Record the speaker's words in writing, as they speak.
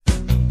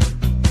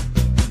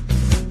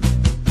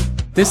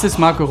This is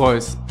Marco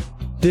Reus.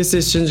 This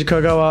is Shinji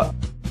Kagawa.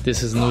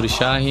 This is Nuri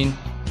Sahin.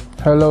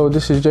 Hello,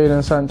 this is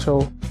Jadon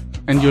Sancho.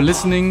 And you're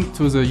listening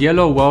to the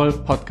Yellow Wall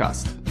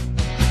podcast.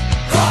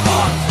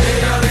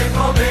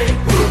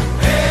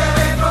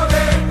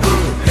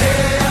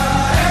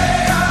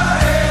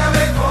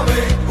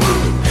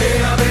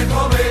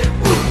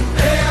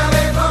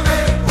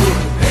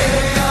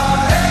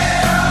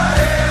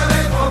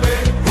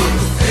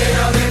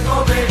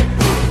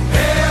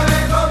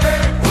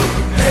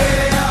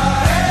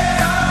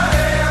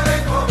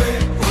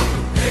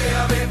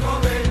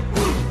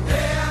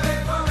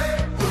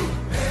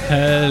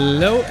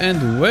 Hello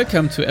and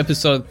welcome to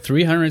episode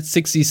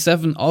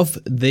 367 of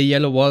the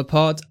Yellow Wall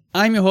Pod.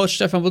 I'm your host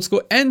Stefan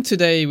Butzko, and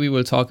today we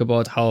will talk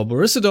about how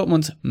Borussia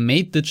Dortmund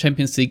made the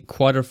Champions League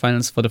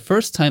quarterfinals for the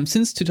first time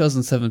since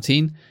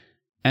 2017,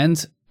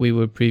 and we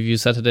will preview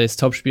Saturday's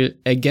Topspiel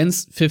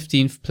against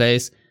 15th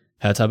place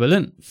Hertha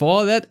Berlin. For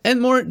all that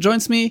and more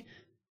joins me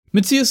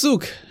Matthias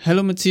Zug.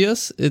 Hello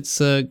Matthias,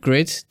 it's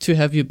great to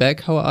have you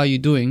back. How are you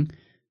doing?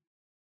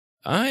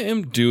 I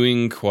am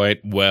doing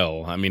quite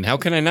well. I mean, how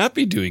can I not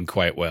be doing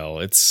quite well?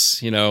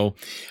 It's, I know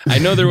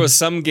there was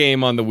some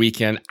game on the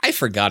weekend. I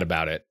forgot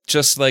about it.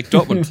 Just like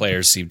Dortmund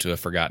players seem to have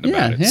forgotten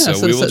about it. Yeah.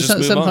 So we will just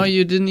move somehow on.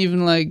 You didn't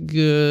even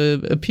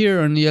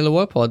appear on the Yellow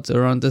Wall Pod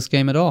around this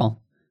game at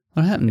all.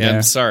 What happened there?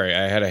 I'm sorry.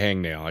 I had a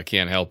hangnail. I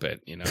can't help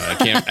it.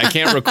 I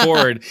can't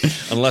record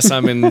unless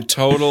I'm in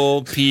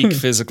total peak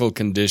physical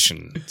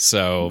condition.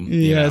 So,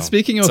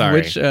 speaking of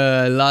sorry. which,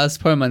 Lars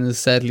Pollmann is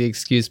sadly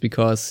excused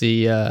because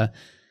he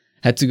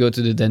had to go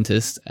to the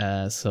dentist,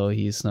 so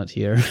he's not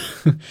here.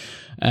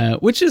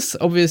 Which is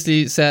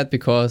obviously sad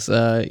because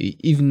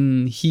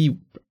even he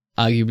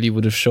arguably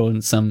would have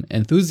shown some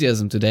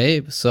enthusiasm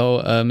today.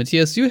 So,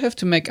 Matthias, you have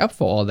to make up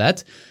for all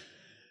that.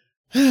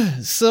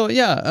 So,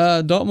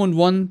 Dortmund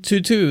won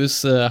 2-2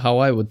 is how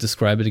I would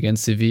describe it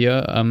against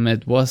Sevilla.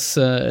 It was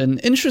an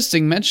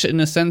interesting match in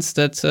the sense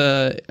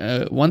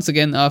that once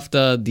again,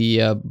 after the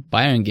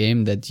Bayern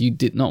game that you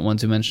did not want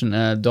to mention,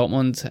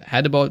 Dortmund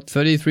had about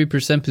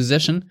 33%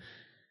 possession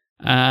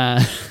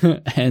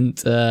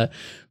and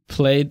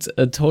played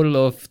a total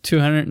of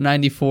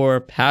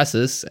 294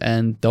 passes,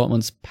 and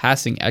Dortmund's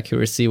passing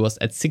accuracy was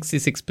at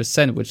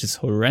 66%, which is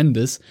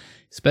horrendous,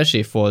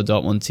 especially for a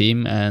Dortmund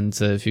team. And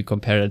if you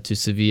compare it to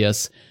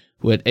Sevilla's,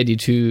 who had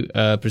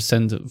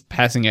 82% of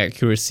passing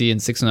accuracy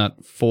and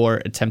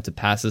 604 attempted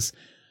passes,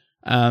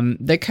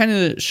 that kind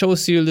of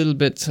shows you a little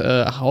bit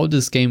how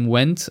this game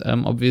went.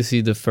 Obviously,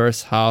 the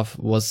first half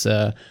was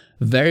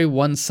very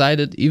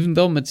one-sided, even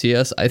though,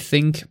 Matthias, I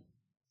think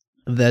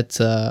that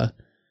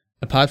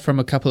apart from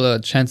a couple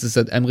of chances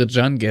that Emre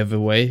Can gave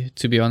away,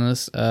 to be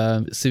honest,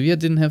 Sevilla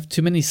didn't have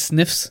too many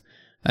sniffs.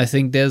 I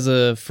think there's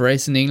a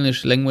phrase in the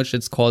English language,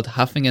 it's called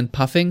huffing and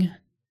puffing.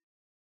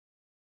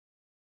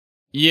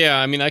 Yeah,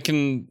 I mean, I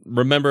can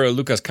remember a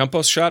Lucas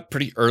Campos shot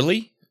pretty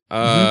early,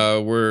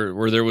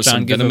 where there was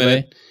some venom in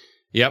it.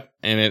 Yep,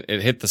 and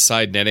it hit the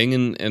side netting,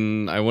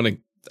 and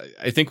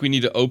I think we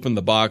need to open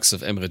the box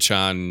of Emre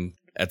Can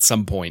at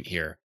some point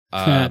here.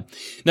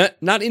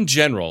 Not in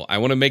general. I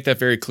want to make that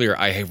very clear.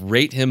 I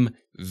rate him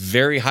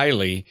very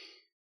highly,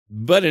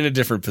 but in a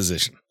different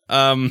position.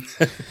 I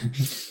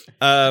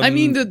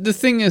mean, the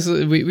thing is,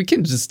 we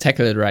can just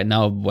tackle it right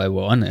now while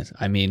we're on it.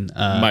 I mean,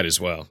 might as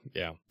well,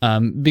 yeah.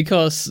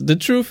 Because the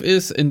truth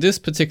is, in this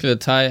particular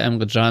tie,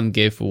 Emre Can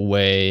gave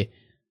away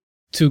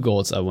 2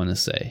 goals, I want to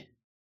say,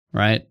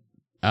 right?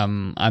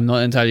 I'm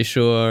not entirely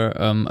sure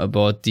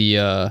about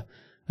the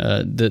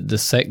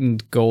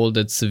second goal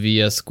that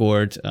Sevilla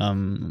scored.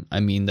 I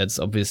mean, that's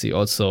obviously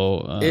also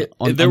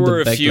on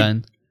the back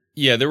line.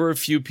 Yeah, there were a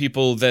few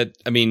people that,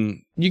 I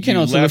mean, you can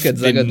also look at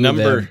Zagadou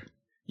number. There.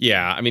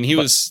 Yeah, I mean,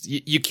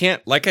 you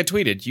can't, like I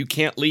tweeted, you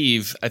can't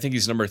leave, I think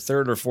he's number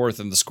 3rd or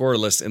 4th in the score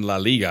list in La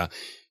Liga,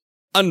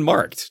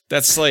 unmarked.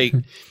 That's like,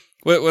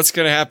 what's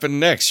going to happen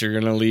next? You're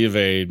going to leave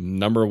a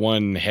number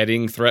 1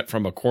 heading threat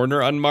from a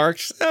corner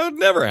unmarked? That would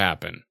never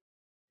happen.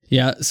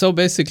 Yeah, so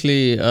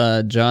basically,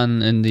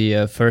 Can in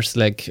the first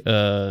leg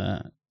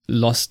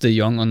lost De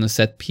Jong on a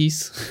set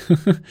piece,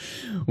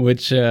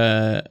 which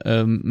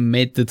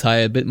made the tie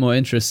a bit more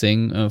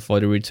interesting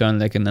for the return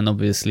leg, and then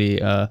obviously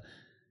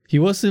he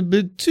was a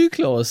bit too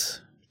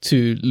close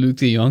to Luuk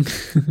De Jong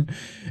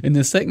in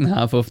the second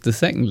half of the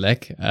second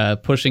leg,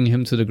 pushing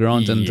him to the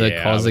ground and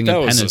causing a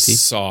penalty.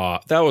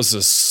 That was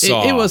a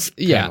soft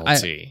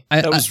penalty.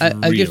 I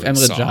give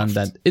Emre Can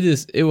that.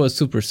 It was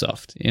super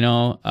soft,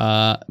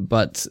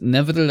 but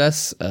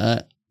nevertheless,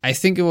 I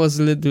think it was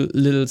a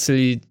little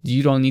silly.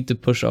 You don't need to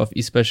push off,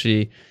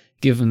 especially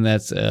given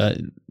that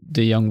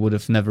De Jong would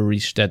have never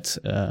reached that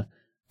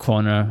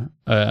corner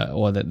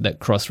or that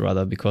cross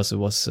rather, because it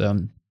was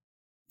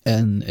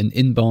an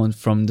inbound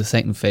from the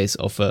second phase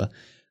of a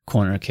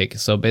corner kick.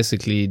 So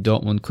basically,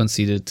 Dortmund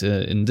conceded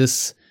in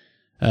this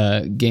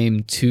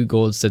game 2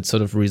 goals that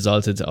sort of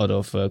resulted out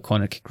of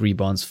corner kick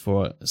rebounds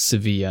for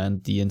Sevilla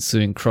and the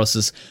ensuing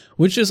crosses,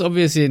 which is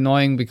obviously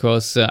annoying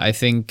because I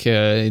think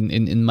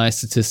in my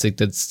statistic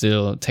that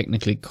still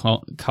technically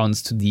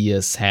counts to the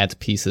sad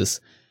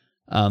pieces.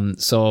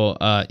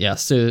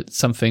 Still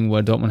something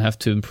where Dortmund have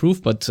to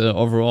improve, but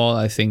overall,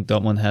 I think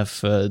Dortmund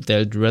have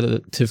dealt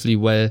relatively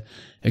well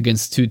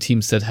against two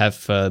teams that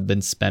have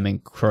been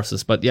spamming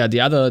crosses. But yeah, the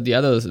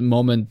other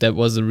moment that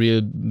was a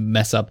real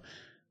mess up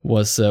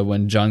was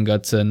when John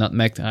got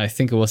nutmegged. I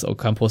think it was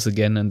Ocampos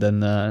again, and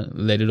then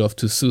laid it off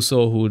to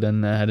Suso, who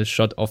then had a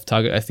shot off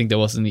target. I think that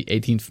was in the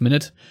 18th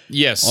minute.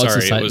 Yes, Also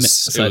sorry, it was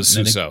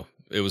Suso.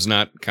 It was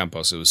not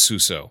Campos, it was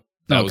Suso.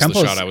 That was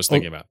Campos, the shot I was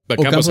thinking about. But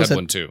Campos had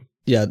one too.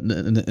 Yeah,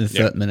 in the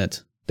third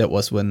minute. That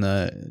was when,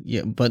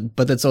 but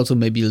that's also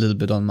maybe a little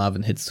bit on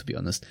Marvin Hitz, to be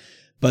honest.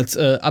 But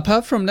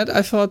apart from that,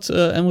 I thought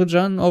Emre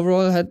Can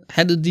overall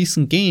had a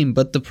decent game.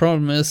 But the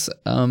problem is,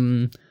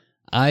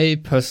 I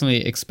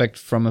personally expect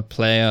from a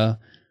player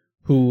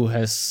who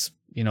has,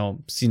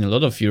 seen a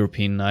lot of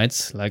European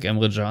nights, like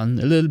Emre Can,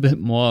 a little bit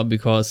more,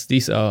 because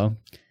these are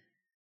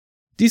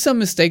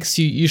mistakes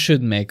you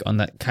should make on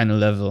that kind of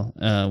level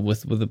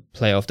with a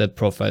player of that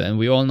profile, and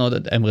we all know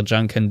that Emre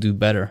Can can do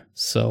better.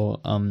 So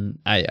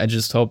I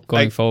just hope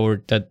going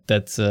forward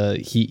that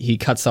he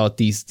cuts out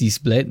these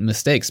blatant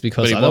mistakes,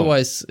 because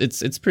otherwise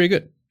it's pretty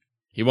good.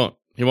 He won't,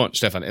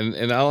 Stefan,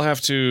 and I'll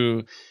have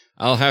to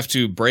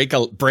break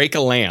a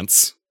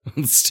lance.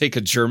 Let's take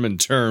a German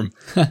term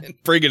and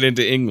bring it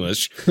into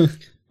English. I'm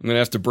gonna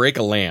have to break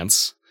a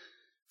lance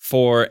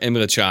for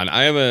Emre Can.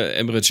 I am a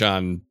Emre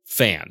Can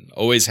fan.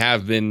 Always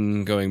have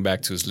been, going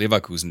back to his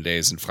Leverkusen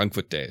days and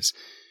Frankfurt days.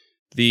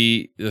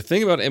 The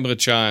thing about Emre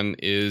Can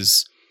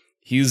is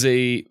he's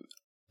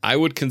I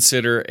would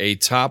consider a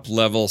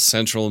top-level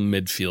central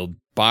midfield,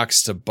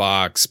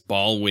 box-to-box,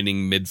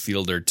 ball-winning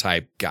midfielder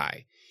type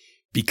guy.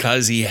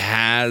 Because he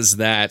has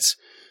that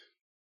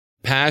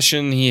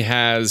passion, he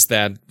has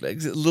that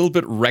little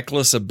bit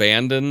reckless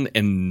abandon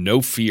and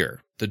no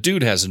fear. The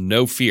dude has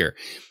no fear.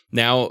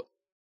 Now,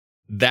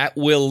 that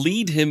will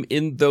lead him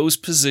in those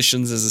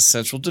positions as a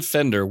central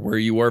defender where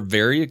you are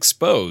very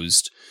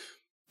exposed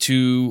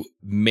to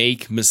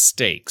make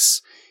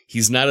mistakes.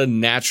 He's not a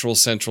natural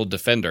central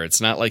defender. It's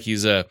not like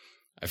he's I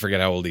forget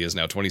how old he is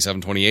now,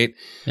 27, 28?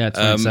 Yeah,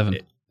 27.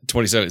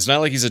 27. It's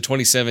not like he's a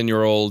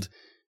 27-year-old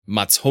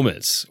Mats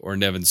Hummels or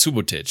Neven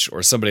Subotic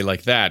or somebody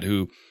like that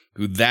who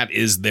that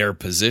is their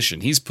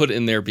position. He's put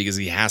in there because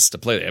he has to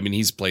play. I mean,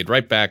 he's played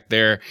right back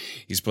there.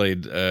 He's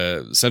played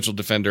central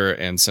defender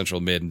and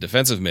central mid and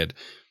defensive mid.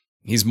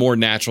 He's more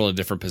natural in a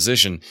different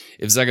position.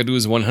 If Zagadou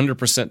is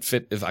 100%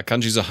 fit, if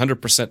Akanji is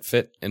 100%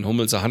 fit, and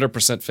Hummels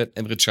 100% fit,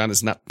 Emre Can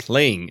is not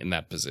playing in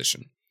that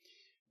position.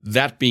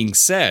 That being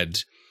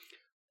said,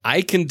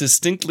 I can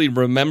distinctly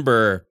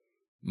remember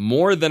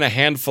more than a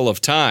handful of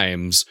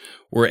times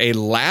where a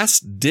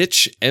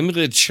last-ditch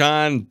Emre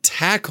Can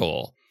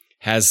tackle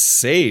has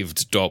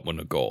saved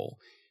Dortmund a goal,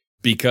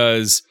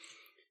 because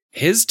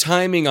his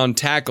timing on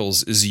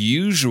tackles is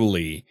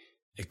usually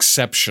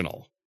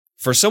exceptional.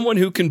 For someone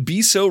who can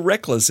be so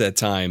reckless at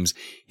times,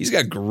 he's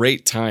got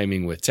great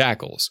timing with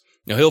tackles.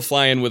 Now, he'll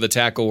fly in with a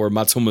tackle where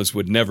Mats Hummels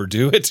would never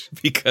do it,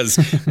 because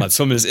Mats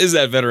Hummels is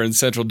that veteran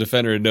central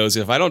defender and knows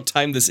if I don't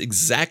time this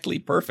exactly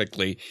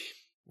perfectly,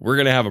 we're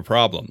going to have a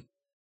problem.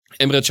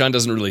 Emre Can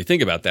doesn't really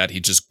think about that.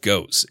 He just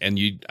goes. And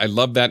I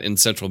love that in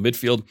central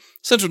midfield.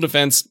 Central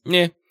defense,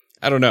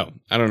 I don't know.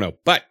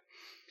 But,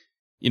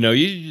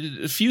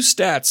 a few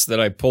stats that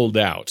I pulled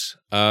out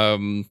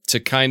to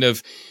kind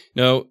of,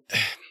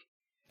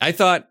 I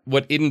thought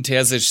what Edin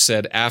Terzic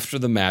said after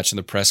the match in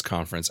the press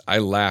conference, I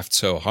laughed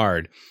so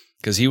hard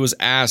because he was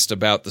asked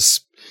about the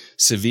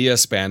Sevilla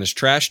Spanish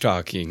trash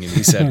talking. And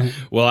he said,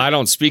 well, I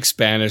don't speak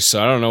Spanish,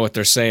 so I don't know what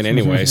they're saying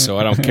anyway, so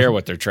I don't care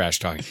what they're trash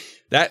talking.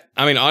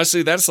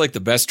 Honestly, that's like the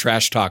best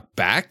trash talk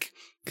back,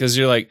 because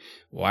you're like,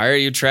 why are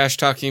you trash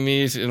talking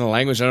me in a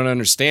language I don't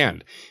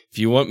understand? If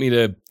you want me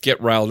to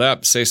get riled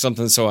up, say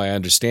something so I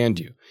understand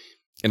you.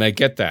 And I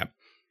get that.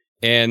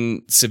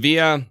 And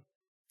Sevilla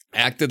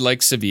acted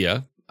like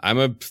Sevilla. I'm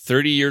a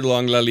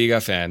 30-year-long La Liga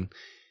fan.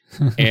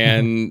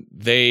 And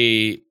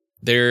I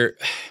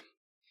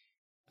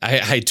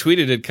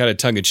tweeted it kind of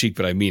tongue-in-cheek,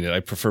 but I mean it.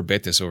 I prefer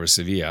Betis over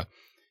Sevilla.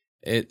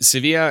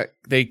 Sevilla,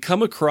 they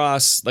come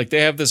across, like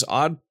they have this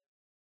odd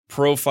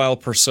profile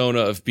persona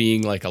of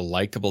being like a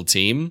likable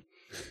team.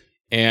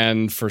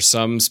 And for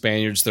some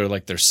Spaniards, they're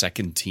like their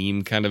second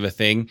team kind of a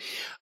thing.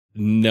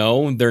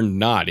 No, they're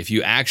not. If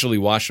you actually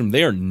watch them,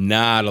 they are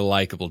not a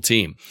likable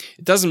team.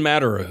 It doesn't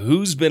matter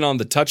who's been on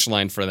the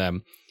touchline for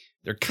them.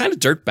 They're kind of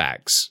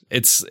dirtbags.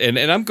 And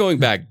I'm going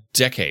back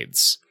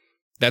decades.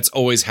 That's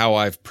always how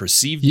I've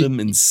perceived them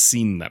and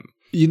seen them.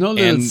 Little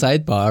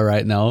sidebar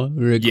right now,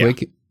 real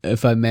quick,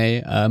 if I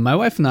may. My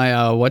wife and I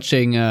are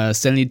watching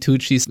Stanley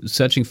Tucci's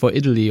Searching for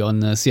Italy on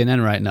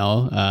CNN right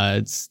now.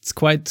 It's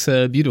quite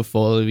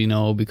beautiful,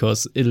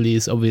 because Italy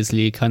is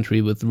obviously a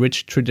country with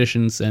rich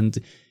traditions and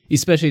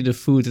especially the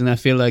food. And I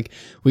feel like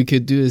we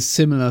could do a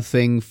similar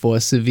thing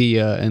for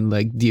Sevilla and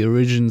like the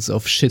origins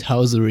of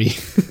shithousery.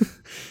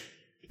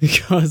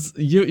 Because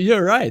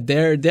you're right,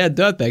 they're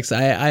dirtbags.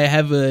 I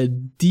have a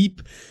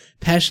deep,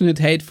 passionate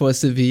hate for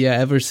Sevilla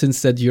ever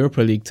since that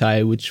Europa League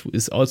tie, which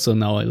is also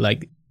now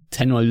like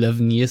 10 or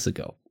 11 years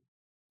ago.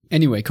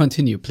 Anyway,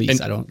 continue,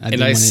 please. I didn't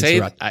want to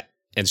interrupt.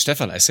 And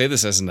Stefan, I say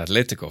this as an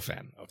Atletico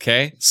fan,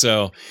 okay?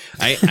 So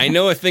I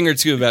know a thing or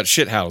two about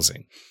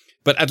shithousing,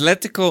 but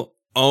Atletico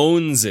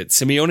owns it.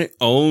 Simeone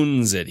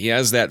owns it. He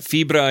has that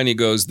fibra and he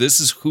goes, this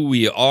is who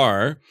we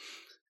are.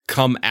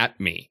 Come at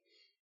me.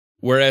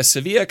 Whereas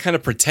Sevilla kind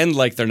of pretend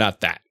like they're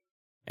not that.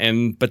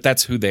 But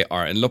that's who they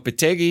are. And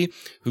Lopetegui,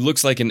 who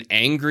looks like an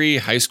angry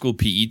high school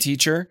PE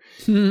teacher,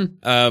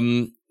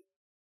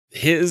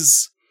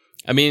 his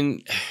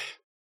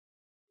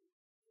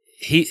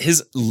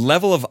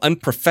level of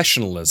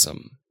unprofessionalism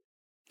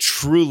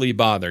truly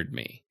bothered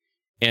me.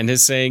 And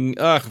his saying,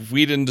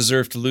 we didn't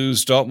deserve to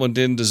lose, Dortmund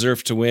didn't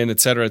deserve to win, et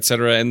cetera, et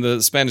cetera. And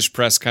the Spanish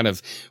press kind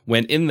of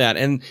went in that.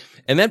 And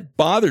that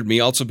bothered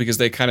me also because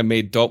they kind of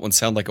made Dortmund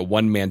sound like a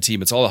one-man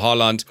team. It's all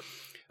Haaland.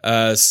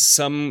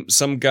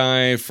 Some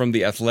guy from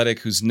The Athletic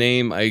whose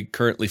name I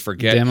currently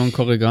forget. Damon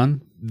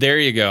Corrigan. There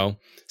you go.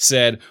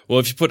 Said, well,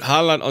 if you put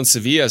Haaland on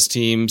Sevilla's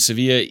team,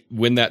 Sevilla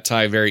win that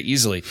tie very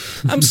easily.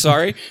 I'm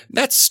sorry,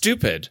 that's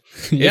stupid.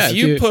 Yeah, if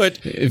you put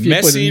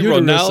Messi,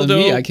 put Ronaldo, on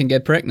me, I can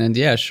get pregnant.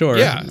 Yeah, sure.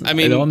 Yeah, I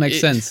mean, it all makes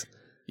sense.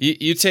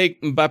 You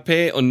take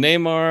Mbappe or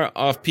Neymar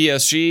off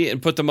PSG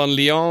and put them on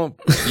Lyon.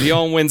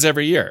 Lyon wins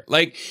every year.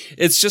 Like,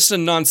 it's just a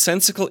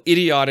nonsensical,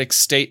 idiotic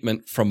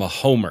statement from a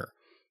homer.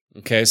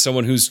 Okay,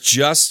 someone who's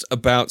just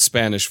about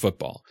Spanish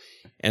football.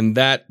 And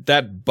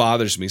that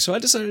bothers me. So I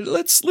decided,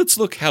 let's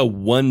look how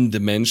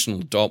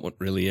one-dimensional Dortmund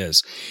really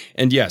is.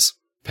 And yes,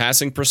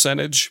 passing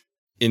percentage,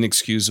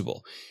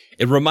 inexcusable.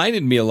 It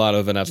reminded me a lot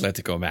of an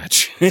Atletico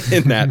match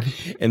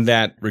in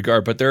that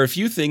regard. But there are a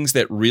few things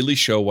that really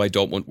show why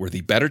Dortmund were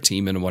the better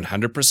team and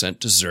 100%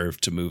 deserve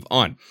to move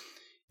on.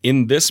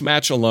 In this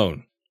match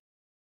alone,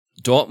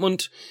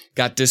 Dortmund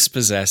got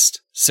dispossessed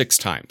 6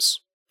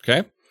 times.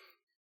 Okay?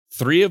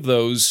 3 of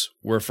those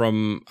were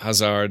from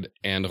Hazard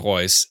and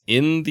Reus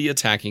in the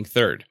attacking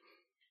third.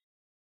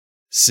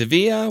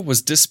 Sevilla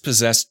was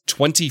dispossessed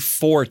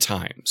 24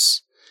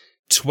 times,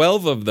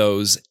 12 of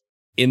those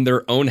in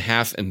their own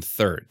half and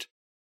third.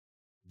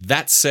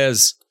 That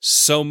says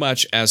so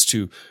much as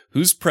to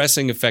who's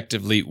pressing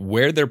effectively,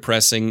 where they're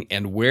pressing,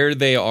 and where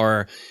they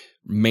are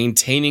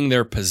maintaining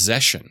their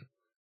possession.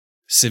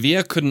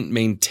 Sevilla couldn't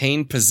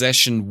maintain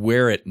possession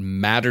where it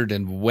mattered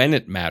and when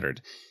it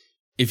mattered.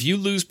 If you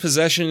lose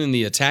possession in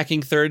the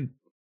attacking third,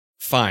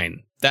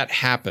 fine. That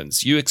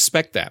happens. You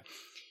expect that.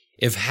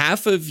 If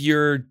half of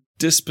your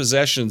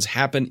dispossessions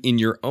happen in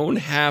your own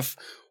half,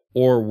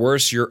 or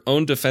worse, your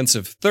own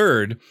defensive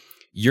third,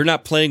 you're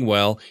not playing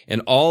well,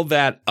 and all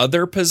that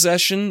other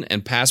possession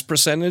and pass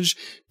percentage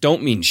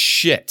don't mean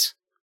shit,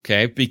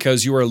 okay?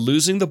 Because you are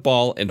losing the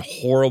ball in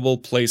horrible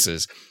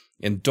places.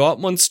 And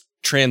Dortmund's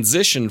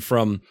transition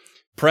from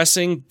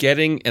pressing,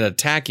 getting, and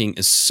attacking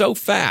is so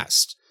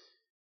fast.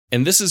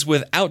 And this is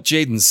without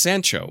Jadon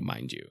Sancho,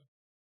 mind you,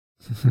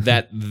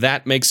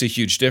 that makes a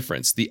huge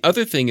difference. The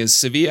other thing is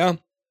Sevilla,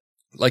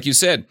 like you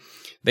said,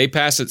 they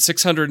pass it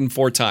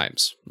 604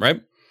 times,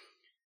 right?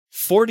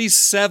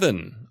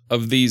 47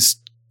 of these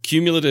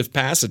cumulative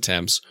pass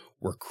attempts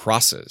were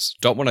crosses.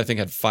 Dortmund, I think,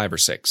 had 5 or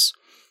 6.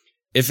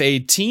 If a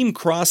team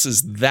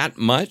crosses that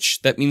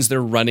much, that means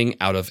they're running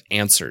out of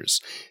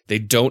answers. They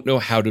don't know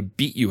how to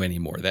beat you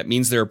anymore. That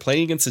means they're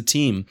playing against a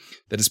team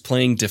that is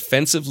playing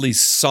defensively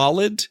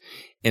solid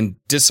and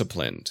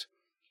disciplined.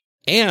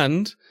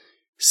 And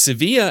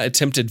Sevilla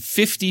attempted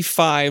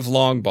 55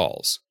 long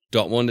balls.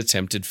 Dortmund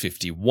attempted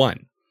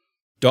 51.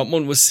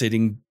 Dortmund was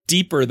sitting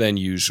deeper than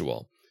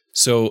usual.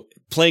 So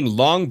playing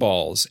long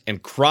balls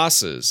and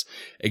crosses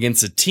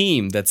against a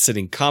team that's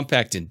sitting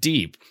compact and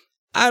deep,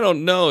 I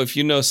don't know if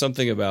you know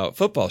something about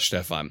football,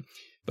 Stefan,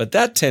 but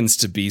that tends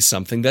to be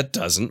something that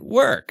doesn't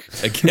work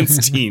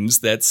against teams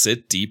that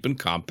sit deep and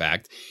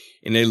compact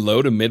in a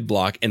low to mid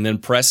block and then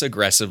press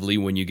aggressively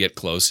when you get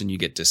close and you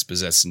get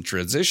dispossessed in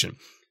transition.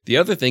 The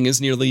other thing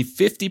is nearly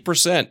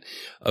 50%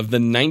 of the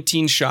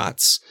 19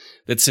 shots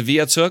that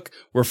Sevilla took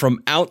were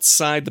from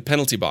outside the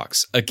penalty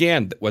box.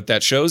 Again, what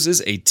that shows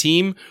is a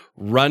team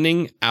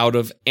running out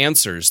of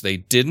answers. They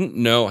didn't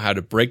know how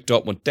to break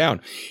Dortmund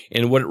down.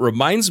 And what it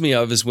reminds me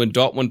of is when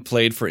Dortmund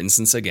played, for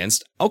instance,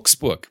 against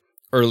Augsburg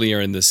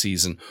earlier in the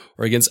season,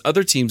 or against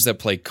other teams that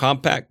play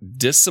compact,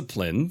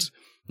 disciplined,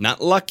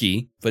 not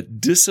lucky, but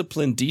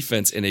disciplined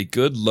defense in a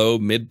good low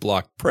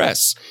mid-block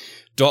press.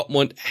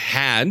 Dortmund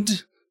had, a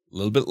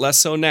little bit less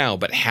so now,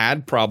 but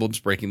had problems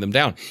breaking them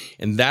down.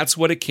 And that's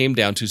what it came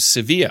down to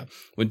Sevilla.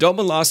 When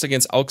Dortmund lost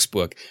against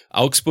Augsburg,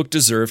 Augsburg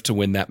deserved to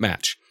win that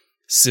match.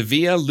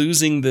 Sevilla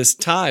losing this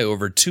tie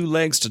over 2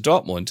 legs to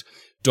Dortmund,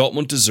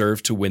 Dortmund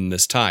deserved to win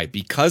this tie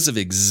because of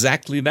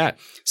exactly that.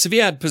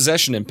 Sevilla had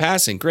possession and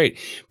passing, great,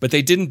 but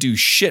they didn't do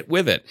shit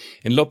with it.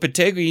 And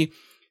Lopetegui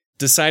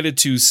decided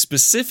to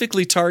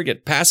specifically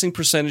target passing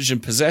percentage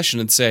and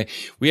possession and say,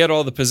 we had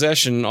all the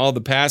possession, all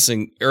the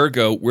passing,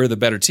 ergo, we're the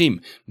better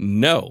team.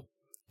 No,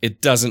 it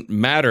doesn't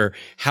matter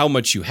how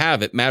much you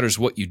have. It matters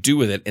what you do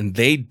with it. And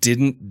they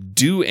didn't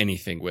do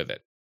anything with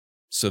it.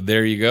 So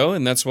there you go.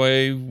 And that's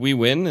why we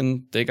win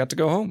and they got to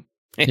go home.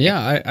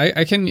 Yeah,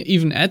 I can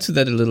even add to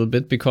that a little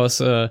bit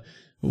because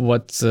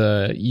what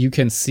you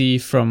can see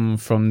from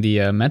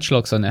the match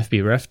logs on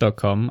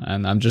fbref.com,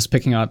 and I'm just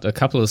picking out a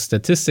couple of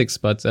statistics,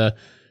 but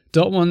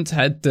Dortmund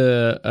had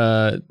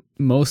the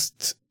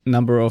most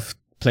number of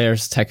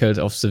players tackled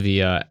of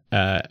Sevilla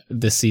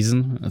this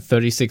season,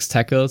 36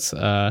 tackles,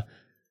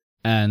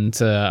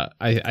 and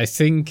I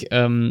think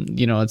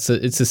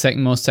it's the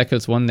second most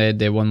tackles won.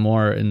 They won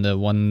more in the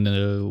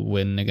 1-0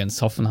 win against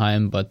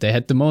Hoffenheim, but they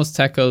had the most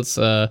tackles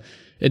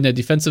in the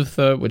defensive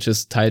third, which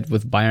is tied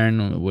with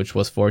Bayern, which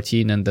was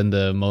 14, and then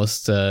the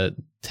most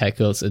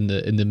tackles in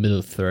the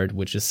middle third,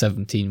 which is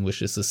 17,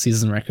 which is a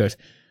season record.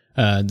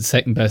 The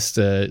second best,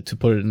 to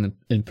put it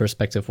in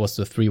perspective, was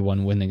the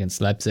 3-1 win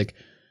against Leipzig.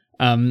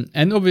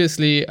 And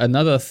obviously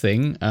another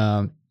thing,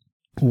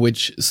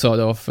 which sort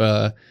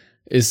of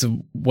is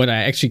what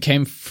I actually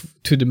came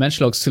to the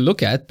match logs to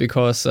look at,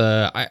 because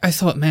I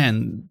thought,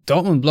 man,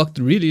 Dortmund blocked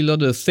really a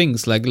lot of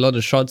things, like a lot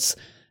of shots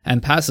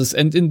and passes.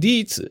 And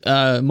indeed,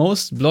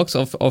 most blocks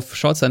of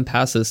shots and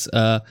passes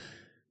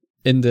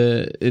in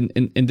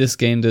this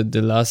game,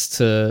 the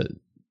last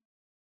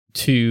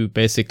two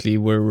basically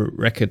were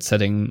record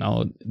setting.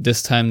 Now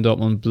this time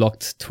Dortmund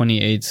blocked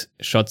 28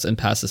 shots and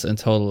passes in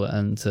total,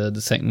 and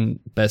the second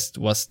best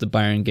was the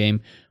Bayern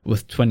game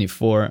with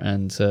 24,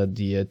 and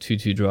the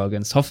 2-2 draw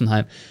against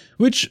Hoffenheim,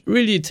 which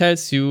really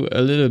tells you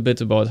a little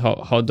bit about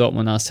how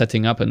Dortmund are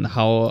setting up and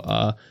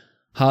how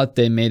hard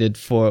they made it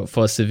for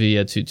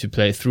Sevilla to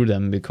play through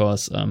them,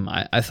 because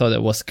I thought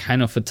it was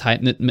kind of a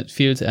tight-knit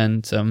midfield,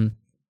 and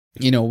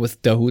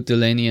with Dahoud,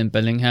 Delaney and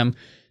Bellingham,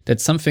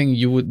 that's something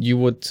you would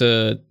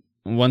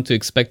want to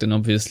expect. And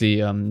obviously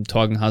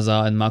Thorgan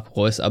Hazard and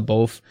Marco Reus are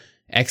both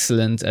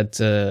excellent at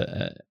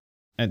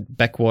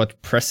backward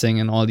pressing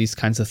and all these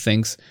kinds of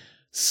things.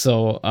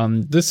 So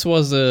this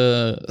was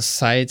a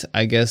side,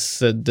 I guess,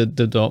 the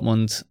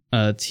Dortmund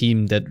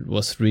team that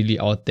was really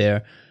out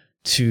there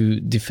to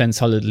defend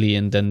solidly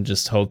and then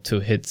just hope to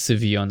hit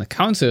Sevilla on the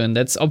counter. And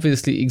that's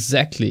obviously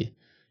exactly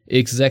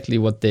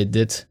what they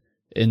did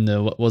in the,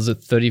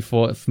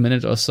 34th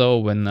minute or so,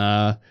 when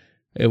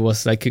it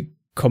was like a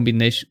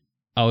combination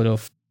out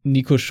of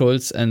Nico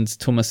Schulz and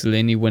Thomas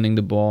Delaney winning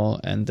the ball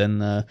and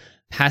then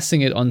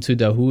passing it on to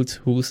Dahoud,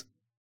 who's,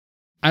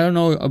 I don't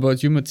know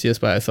about you, Matthias,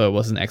 but I thought it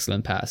was an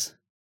excellent pass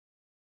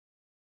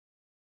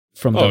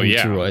from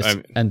Dahoud to Reus,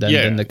 and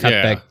then the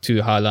cutback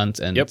to Haaland,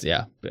 and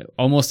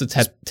almost a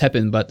tap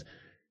in. But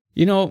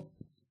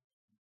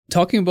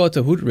talking about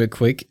Dahoud real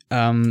quick,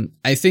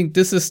 I think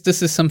this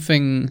is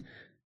something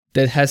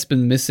that has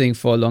been missing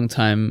for a long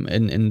time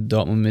in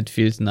Dortmund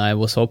midfield, and I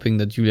was hoping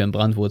that Julian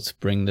Brandt would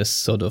bring this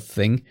sort of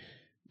thing.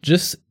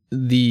 Just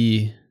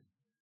when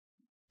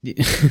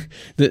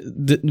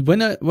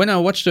I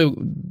watched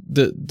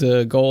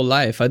the goal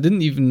live, I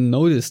didn't even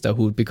notice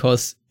Dahoud,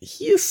 because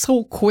he is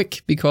so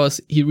quick,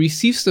 because he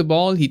receives the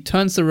ball, he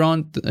turns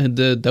around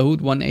the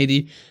Dahoud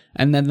 180,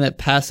 and then that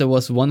pass, there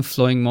was one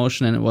flowing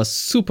motion and it was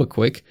super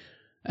quick.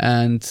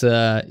 And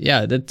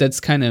that's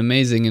kind of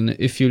amazing. And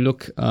if you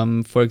look,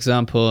 for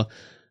example,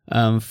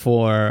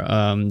 for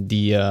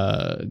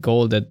the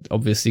goal that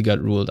obviously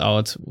got ruled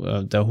out,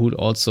 Dahoud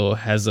also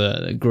has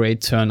a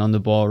great turn on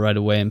the ball right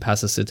away and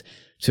passes it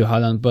to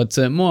Haaland. But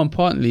more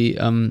importantly,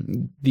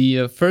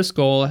 the first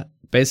goal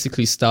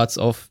basically starts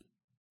off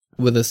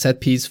with a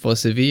set piece for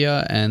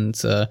Sevilla, and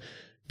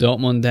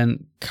Dortmund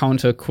then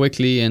counter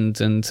quickly and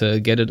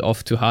get it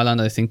off to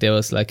Haaland. I think there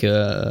was like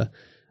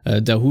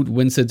Dahoud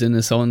wins it in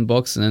his own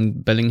box, and then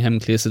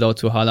Bellingham clears it out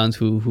to Haaland,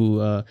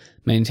 who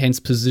maintains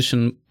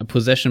possession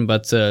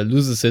but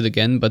loses it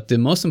again. But the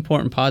most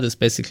important part is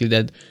basically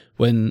that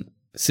when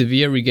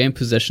Sevilla regain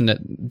possession, that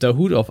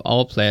Dahoud of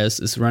all players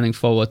is running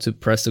forward to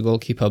press the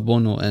goalkeeper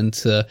Bono, and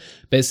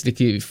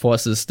basically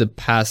forces the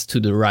pass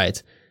to the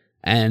right,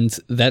 and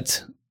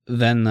that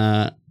then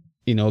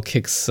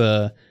kicks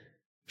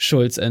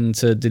Schulz and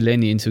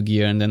Delaney into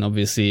gear, and then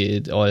obviously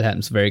it all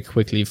happens very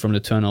quickly from the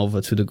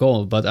turnover to the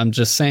goal. But I'm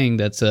just saying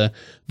that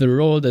the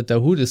role that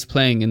Dahoud is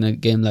playing in a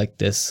game like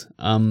this,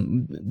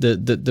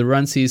 the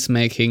runs he's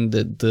making,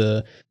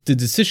 the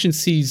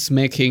decisions he's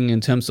making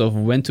in terms of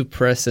when to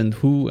press and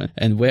who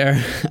and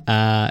where,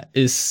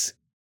 is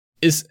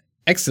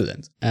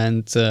excellent,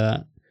 and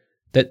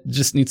that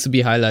just needs to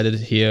be highlighted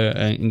here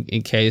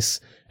in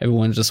case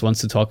everyone just wants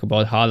to talk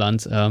about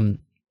Haaland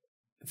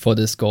for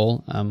this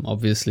goal.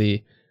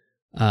 Obviously.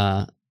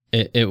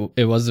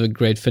 It was a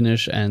great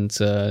finish and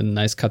a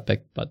nice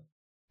cutback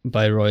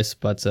by Reus,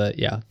 but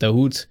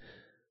Dahoud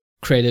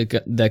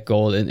created that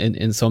goal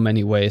in so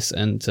many ways,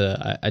 and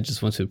I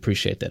just want to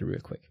appreciate that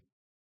real quick.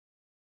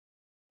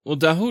 Well,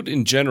 Dahoud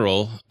in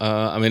general,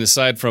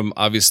 aside from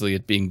obviously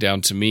it being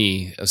down to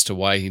me as to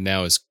why he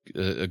now is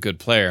a good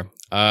player,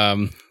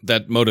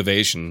 that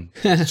motivation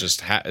it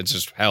just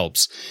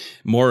helps.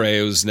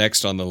 Moreo's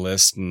next on the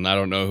list, and I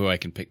don't know who I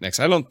can pick next.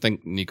 I don't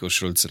think Nico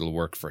Schulz, it'll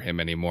work for him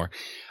anymore.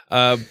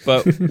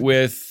 But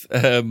with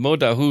Mo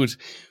Dahoud,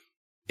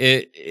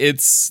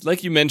 it's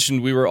like you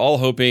mentioned, we were all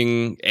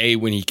hoping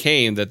when he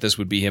came that this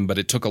would be him, but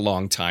it took a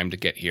long time to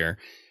get here.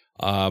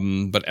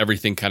 But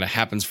everything kind of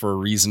happens for a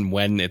reason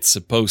when it's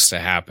supposed to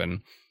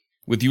happen.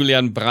 With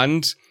Julian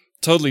Brandt,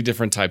 totally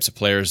different types of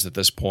players at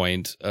this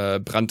point.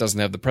 Brandt doesn't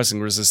have the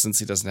pressing resistance.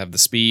 He doesn't have the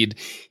speed.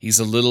 He's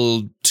a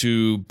little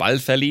too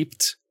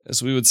ballverliebt,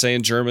 as we would say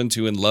in German,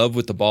 too in love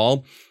with the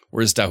ball.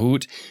 Whereas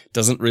Dahoud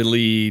doesn't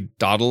really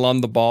dawdle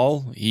on the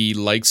ball. He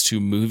likes to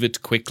move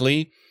it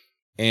quickly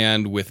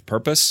and with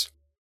purpose.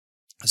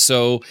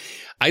 So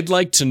I'd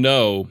like to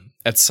know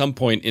at some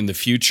point in the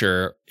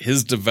future,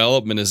 his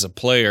development as a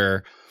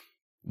player,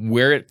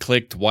 where it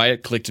clicked, why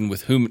it clicked, and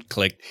with whom it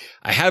clicked.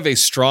 I have a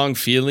strong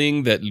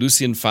feeling that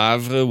Lucien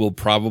Favre will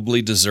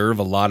probably deserve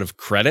a lot of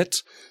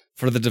credit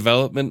for the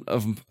development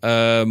of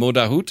Mo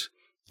Dahoud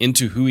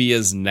into who he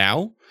is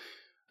now.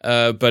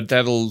 But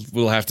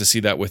we'll have to see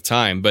that with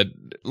time. But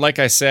like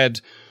I said,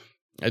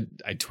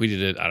 I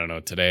tweeted it, I don't know,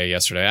 today,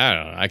 yesterday, I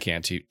don't know, I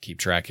can't keep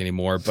track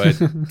anymore. But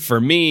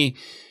for me,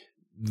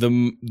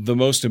 the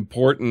most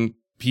important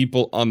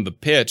people on the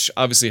pitch,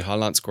 obviously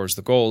Haaland scores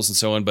the goals and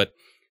so on, but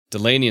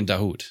Delaney and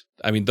Dahoud.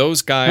 I mean,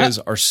 those guys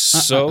are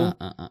so...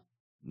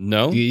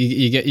 No?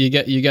 You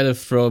get to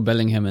throw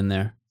Bellingham in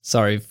there.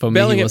 Sorry, for me,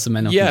 he was the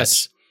man of the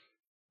match.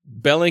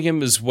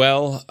 Bellingham as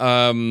well.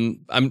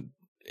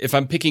 If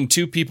I'm picking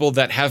two people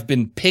that have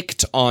been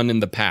picked on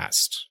in the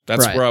past,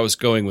 that's where I was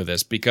going with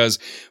this. Because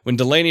when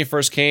Delaney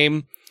first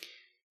came,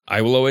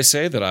 I will always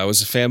say that I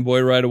was a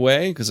fanboy right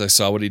away because I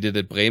saw what he did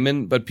at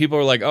Bremen. But people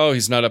are like, oh,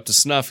 he's not up to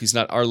snuff. He's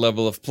not our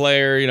level of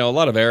player. You know, a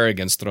lot of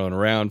arrogance thrown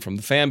around from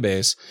the fan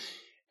base.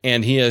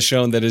 And he has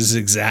shown that it is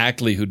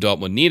exactly who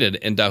Dortmund needed.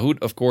 And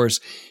Dahoud, of course,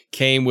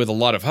 came with a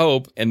lot of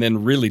hope and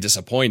then really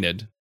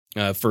disappointed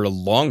for a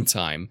long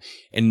time.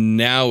 And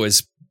now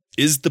is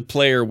the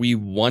player we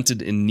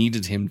wanted and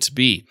needed him to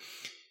be.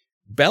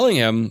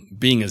 Bellingham,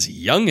 being as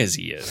young as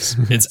he is,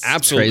 it's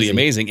absolutely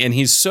amazing. And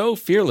he's so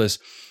fearless.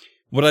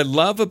 What I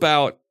love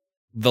about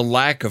the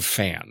lack of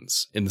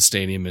fans in the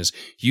stadium is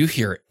you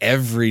hear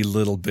every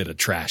little bit of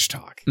trash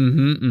talk.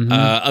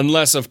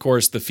 Unless, of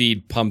course, the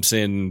feed pumps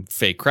in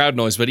fake crowd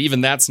noise, but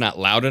even that's not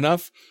loud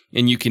enough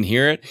and you can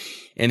hear it.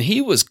 And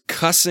he was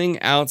cussing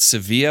out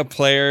Sevilla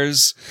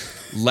players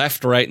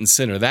left, right, and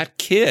center. That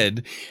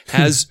kid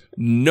has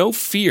no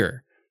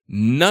fear,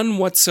 none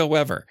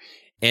whatsoever.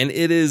 And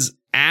it is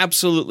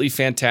absolutely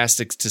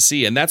fantastic to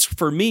see. And that's,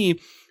 for me,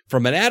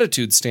 from an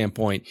attitude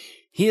standpoint,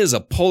 he is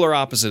a polar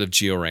opposite of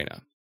Gio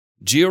Reyna.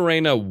 Gio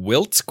Reyna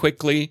wilts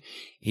quickly,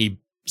 he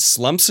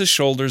slumps his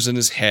shoulders in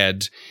his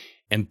head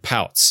and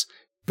pouts.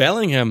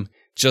 Bellingham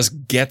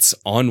just gets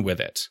on with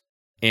it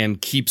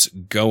and keeps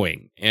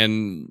going.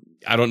 And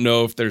I don't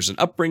know if there's an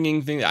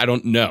upbringing thing. I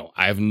don't know.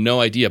 I have no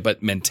idea.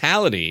 But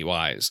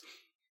mentality-wise,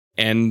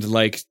 and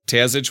like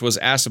Terzic was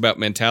asked about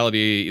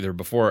mentality either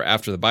before or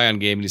after the Bayern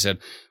game, and he said,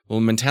 well,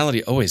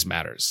 mentality always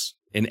matters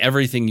in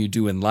everything you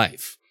do in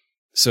life.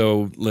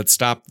 So let's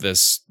stop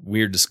this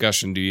weird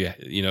discussion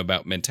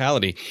about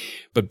mentality.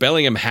 But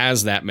Bellingham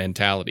has that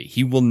mentality.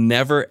 He will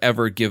never,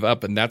 ever give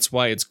up. And that's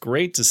why it's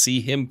great to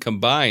see him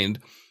combined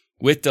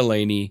with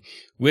Delaney,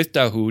 with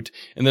Dahoud.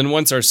 And then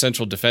once our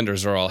central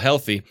defenders are all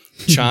healthy,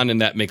 Can in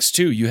that mix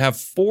too. You have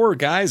 4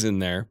 guys in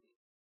there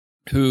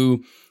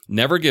who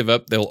never give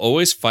up. They'll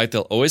always fight.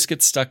 They'll always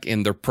get stuck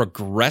in. They're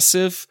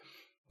progressive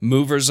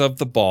movers of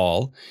the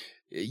ball.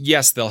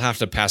 Yes, they'll have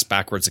to pass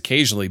backwards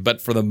occasionally,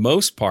 but for the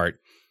most part,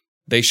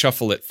 they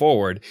shuffle it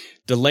forward.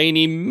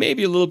 Delaney,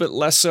 maybe a little bit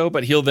less so,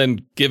 but he'll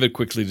then give it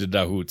quickly to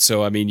Dahoud.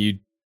 So, I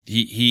mean,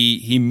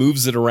 he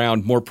moves it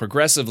around more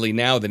progressively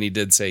now than he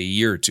did, say, a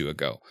year or two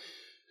ago.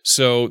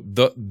 So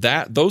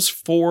those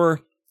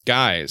 4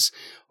 guys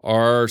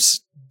are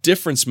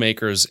difference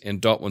makers in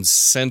Dortmund's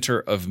center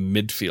of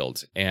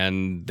midfield,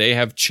 and they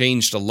have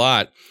changed a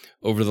lot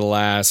over the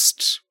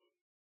last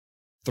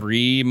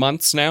 3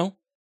 months now.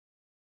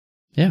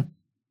 Yeah.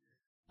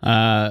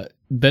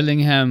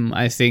 Bellingham,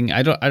 I think,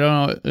 I don't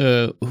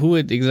know who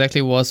it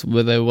exactly was,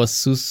 whether it was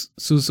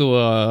Suso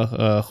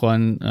or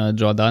Juan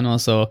Giordano.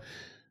 So,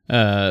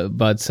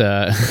 but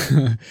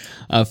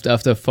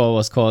after 4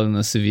 was called and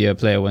a Sevilla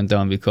player went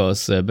down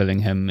because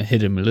Bellingham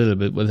hit him a little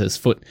bit with his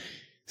foot,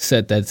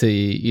 said that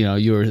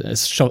you're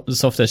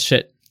soft as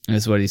shit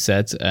is what he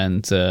said.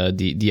 And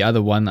the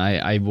other one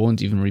I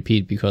won't even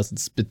repeat because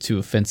it's a bit too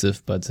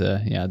offensive. But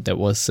that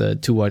was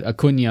toward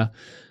Acuna.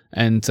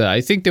 And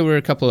I think there were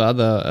a couple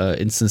other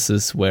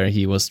instances where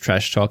he was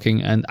trash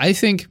talking, and I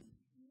think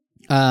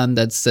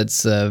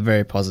that's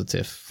very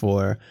positive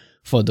for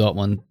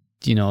Dortmund.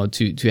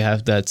 To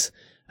have that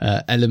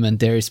element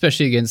there,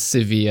 especially against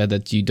Sevilla,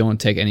 that you don't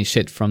take any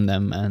shit from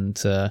them.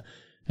 And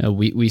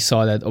we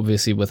saw that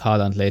obviously with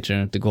Haaland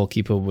later, the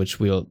goalkeeper, which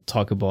we'll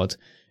talk about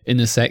in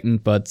a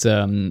second. But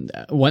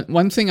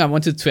one thing I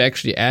wanted to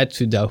actually add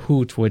to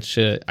Dahoud, which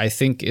I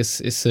think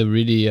is a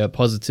really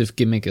positive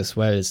gimmick as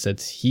well, is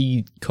that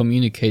he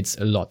communicates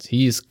a lot.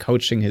 He is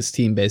coaching his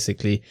team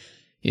basically.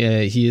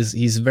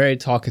 He's very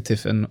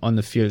talkative on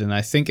the field, and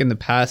I think in the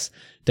past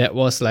that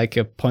was like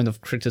a point of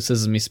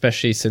criticism,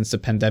 especially since the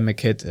pandemic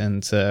hit.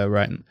 And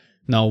right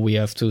now we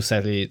have to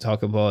sadly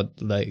talk about,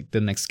 like, the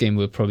next game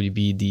will probably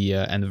be the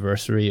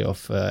anniversary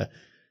of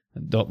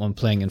Dortmund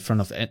playing in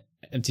front of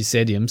empty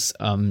stadiums.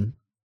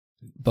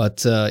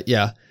 But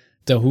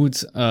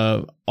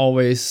Dahoud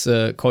always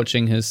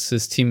coaching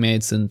his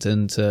teammates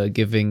and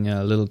giving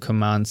little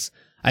commands.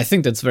 I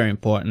think that's very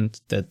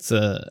important that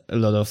a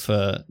lot of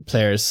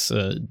players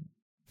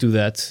do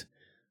that,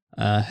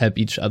 help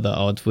each other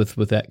out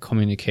with that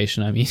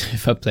communication. I mean,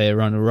 if I play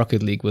around a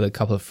Rocket League with a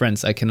couple of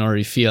friends, I can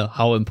already feel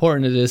how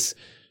important it is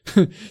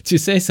to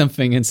say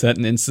something in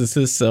certain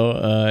instances.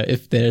 So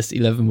if there's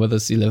 11 where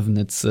there's 11,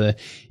 it's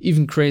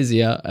even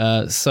crazier.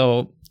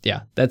 So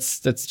yeah, that's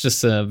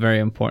just a very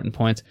important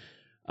point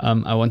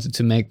I wanted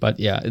to make. But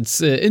yeah,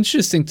 it's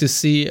interesting to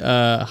see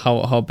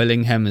how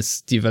Bellingham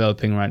is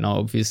developing right now.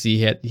 Obviously,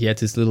 he had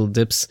his little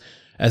dips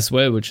as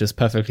well, which is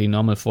perfectly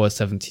normal for a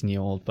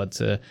 17-year-old.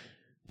 But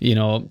you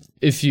know,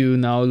 if you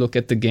now look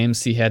at the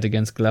games he had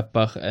against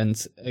Gladbach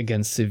and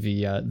against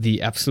Sevilla,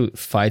 the absolute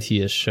fight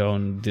he has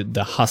shown,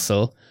 the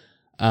hustle.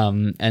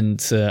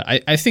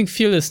 I think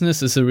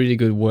fearlessness is a really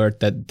good word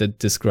that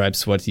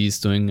describes what he's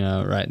doing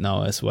right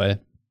now as well.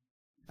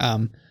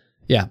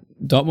 Yeah,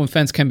 Dortmund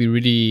fans can be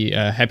really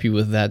happy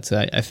with that.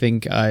 I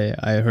think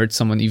I heard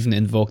someone even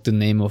invoke the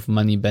name of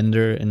Money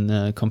Bender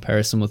in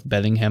comparison with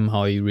Bellingham,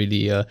 how he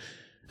really...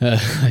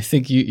 I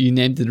think you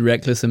named it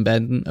reckless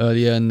abandon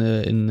earlier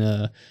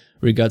in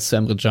regards to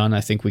Emre Can.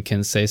 I think we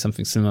can say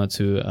something similar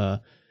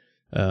to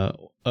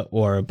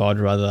or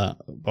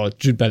about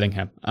Jude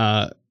Bellingham.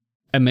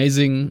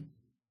 Amazing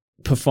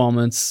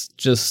performance,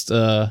 just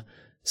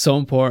so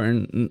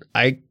important.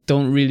 I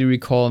don't really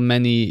recall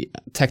many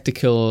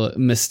tactical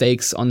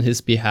mistakes on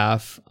his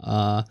behalf.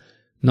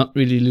 Not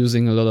really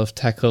losing a lot of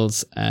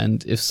tackles,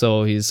 and if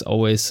so, he's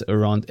always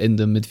around in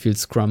the midfield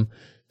scrum.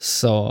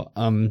 So,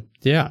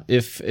 yeah,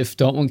 if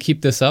Dortmund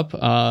keep this up,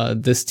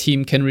 this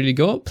team can really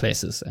go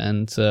places.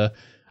 And,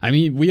 I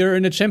mean, we are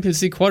in a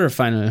Champions League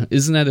quarterfinal.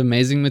 Isn't that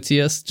amazing,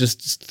 Matthias?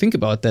 Just think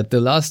about that.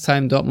 The last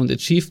time Dortmund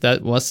achieved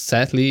that was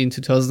sadly in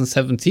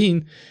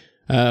 2017,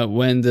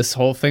 when this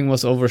whole thing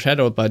was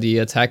overshadowed by the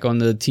attack on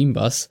the team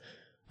bus.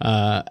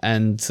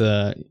 And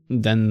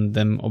then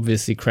them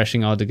obviously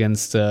crashing out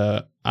against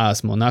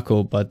AS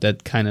Monaco, but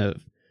that kind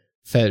of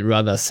felt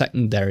rather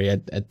secondary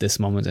at this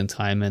moment in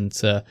time. And,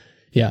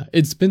 yeah,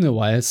 it's been a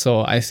while,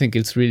 so I think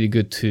it's really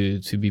good to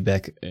be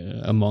back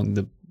among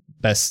the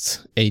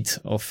best 8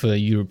 of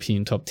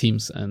European top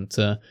teams, and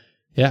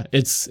yeah,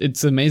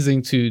 it's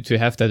amazing to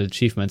have that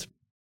achievement.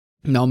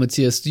 Now,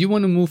 Matthias, do you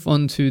want to move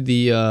on to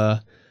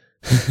the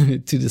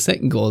to the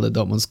second goal that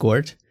Dortmund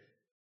scored?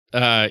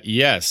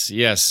 Yes.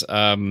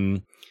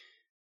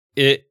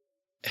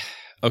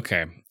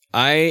 Okay.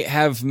 I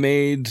have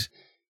made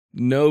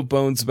no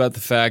bones about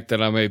the fact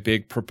that I'm a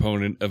big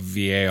proponent of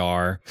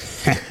VAR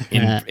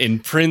in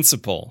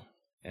principle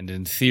and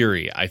in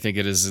theory. I think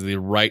it is the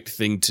right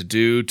thing to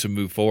do to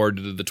move forward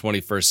to the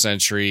 21st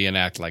century and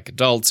act like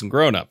adults and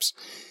grown-ups.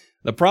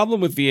 The problem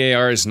with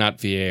VAR is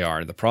not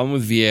VAR. The problem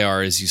with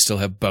VAR is you still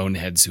have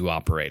boneheads who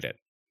operate it.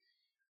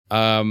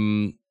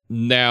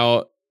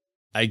 Now,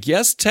 I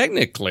guess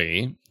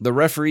technically the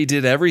referee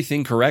did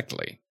everything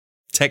correctly.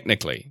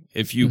 Technically,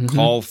 if you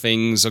call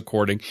things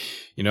according,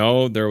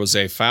 there was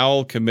a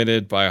foul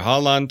committed by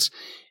Haaland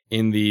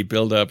in the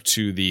build-up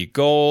to the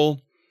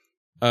goal.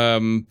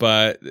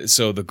 But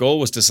so the goal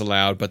was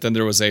disallowed, but then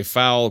there was a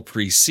foul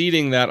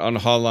preceding that on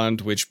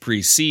Haaland, which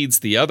precedes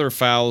the other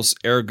fouls.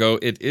 Ergo,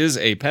 it is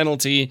a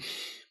penalty.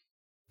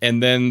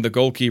 And then the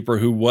goalkeeper,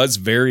 who was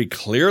very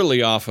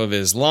clearly off of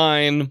his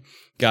line,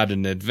 got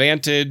an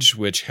advantage,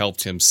 which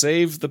helped him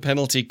save the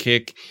penalty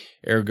kick.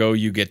 Ergo,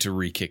 you get to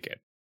re-kick it.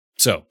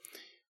 So,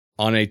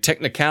 on a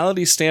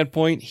technicality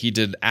standpoint, he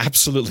did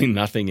absolutely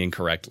nothing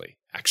incorrectly,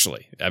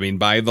 actually. I mean,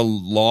 by the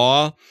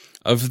law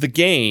of the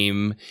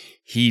game,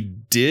 he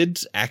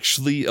did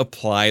actually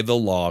apply the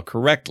law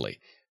correctly.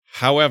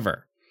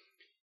 However,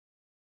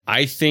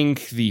 I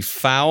think the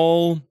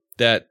foul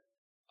that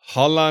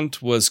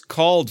Haaland was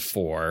called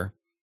for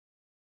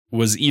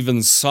was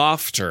even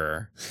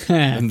softer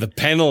than the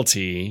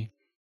penalty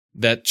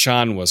that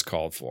Can was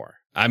called for.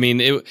 I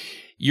mean,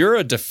 you're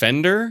a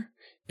defender.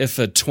 If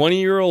a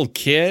 20-year-old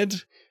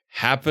kid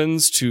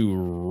happens to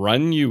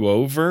run you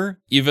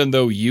over, even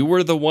though you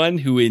were the one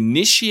who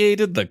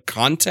initiated the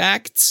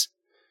contact,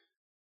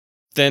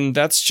 then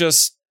that's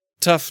just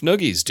tough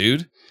noogies,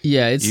 dude.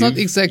 Yeah, it's not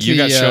exactly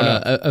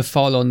a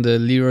foul on the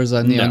Leroy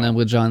Sané on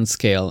Emre Can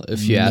scale,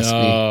 if you ask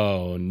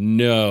me.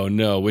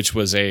 No, which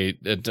was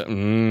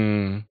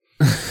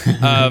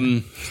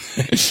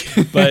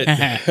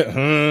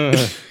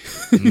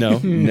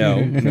No,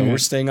 we're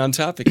staying on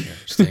topic here.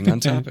 We're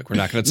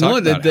not going to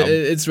talk about it.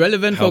 It's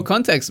relevant for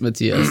context,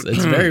 Matthias.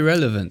 It's very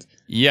relevant.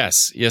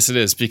 Yes, it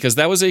is, because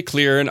that was a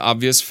clear and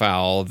obvious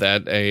foul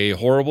that a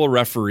horrible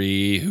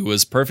referee who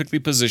was perfectly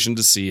positioned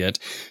to see it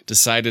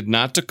decided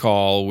not to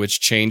call, which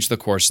changed the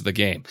course of the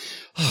game.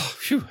 Oh,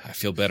 phew, I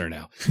feel better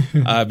now.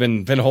 I've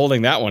been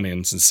holding that one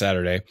in since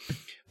Saturday.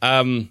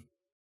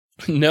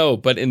 No,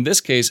 but in this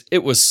case,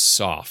 it was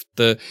soft.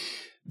 The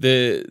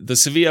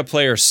Sevilla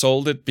player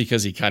sold it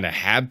because he kind of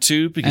had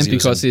to, because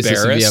he's a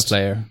Sevilla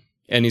player.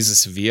 And he's a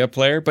Sevilla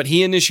player, but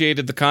he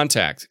initiated the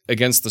contact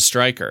against the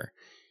striker.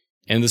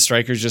 And the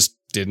striker just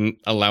didn't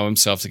allow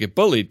himself to get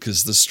bullied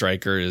because the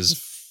striker is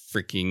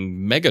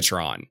freaking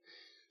Megatron.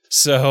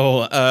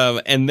 So,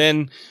 and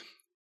then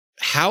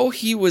how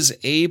he was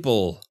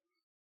able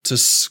to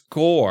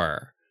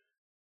score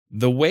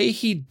the way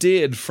he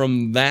did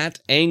from that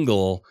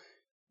angle,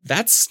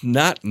 that's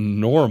not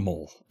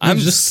normal. I'm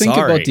just sorry.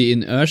 think about the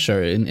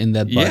inertia in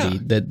that body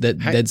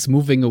that's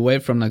moving away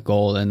from the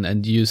goal,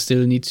 and you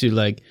still need to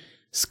like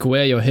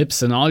square your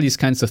hips and all these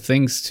kinds of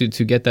things to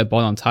get that ball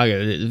on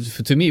target.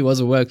 To me, it was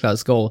a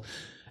world-class goal.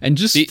 And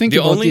just think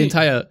about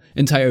the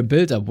entire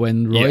build-up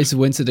when Royce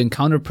wins it in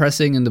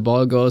counter-pressing and the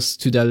ball goes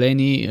to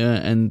Delaney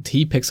and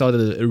he picks out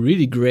a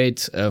really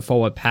great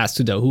forward pass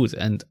to Dahoud.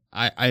 And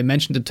I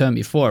mentioned the term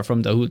before,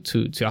 from Dahoud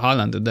to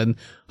Haaland, and then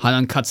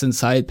Haaland cuts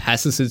inside,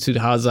 passes it to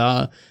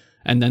Hazard,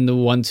 and then the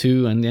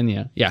 1-2, and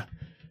then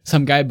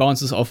some guy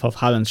bounces off of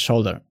Haaland's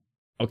shoulder.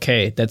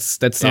 Okay, that's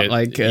not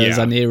like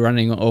Sané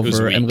running over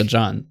Emre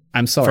Can.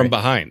 I'm sorry.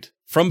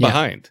 From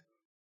behind.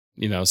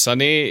 You know,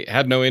 Sané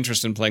had no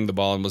interest in playing the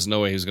ball and was no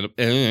way he was going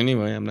to...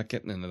 Anyway, I'm not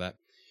getting into that.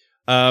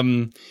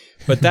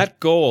 But that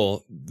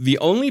goal, the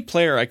only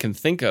player I can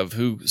think of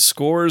who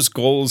scores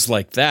goals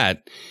like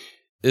that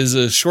is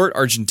a short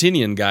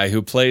Argentinian guy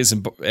who plays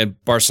in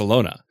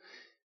Barcelona,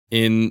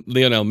 in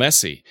Lionel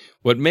Messi.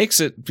 What makes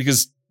it...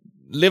 Because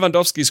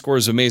Lewandowski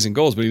scores amazing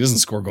goals, but he doesn't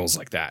score goals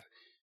like that.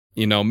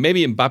 You know,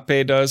 maybe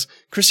Mbappe does.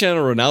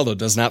 Cristiano Ronaldo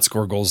does not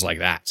score goals like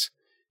that.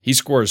 He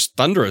scores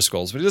thunderous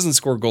goals, but he doesn't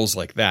score goals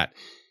like that.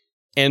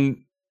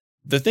 And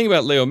the thing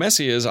about Leo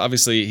Messi is,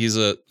 obviously, he's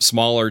a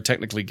smaller,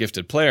 technically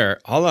gifted player.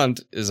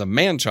 Haaland is a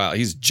man-child.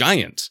 He's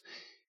giant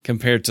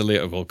compared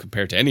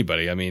to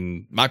anybody. I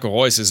mean, Marco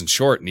Reus isn't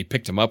short, and he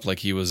picked him up like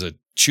he was a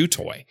chew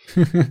toy.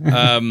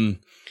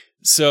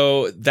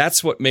 So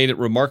that's what made it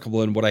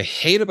remarkable. And what I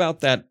hate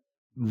about that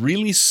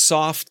really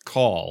soft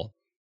call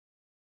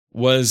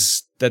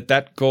was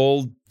that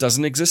goal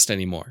doesn't exist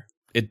anymore.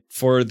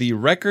 For the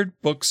record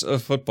books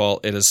of football,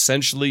 it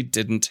essentially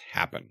didn't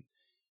happen.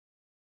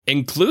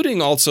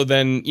 Including also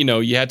then, you know,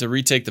 you had to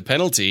retake the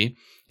penalty.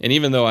 And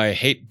even though I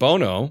hate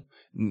Bono,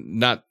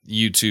 not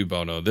you too,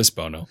 Bono, this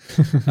Bono,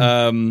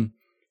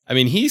 I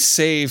mean, he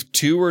saved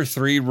 2 or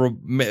 3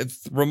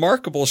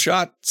 remarkable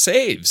shot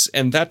saves.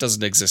 And that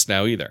doesn't exist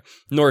now either.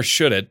 Nor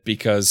should it,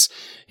 because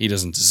he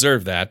doesn't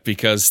deserve that.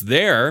 Because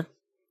there,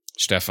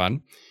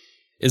 Stefan,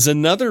 is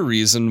another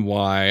reason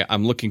why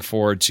I'm looking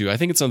forward to, I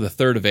think it's on the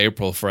 3rd of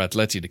April for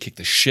Atleti to kick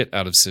the shit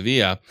out of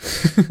Sevilla,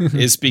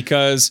 is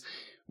because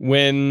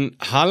when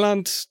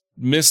Haaland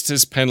missed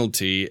his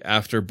penalty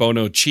after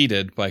Bono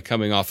cheated by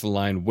coming off the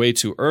line way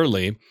too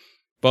early,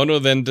 Bono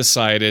then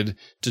decided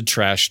to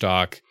trash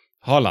talk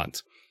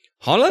Haaland.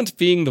 Haaland,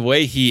 being the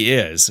way he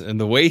is and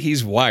the way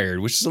he's wired,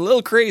 which is a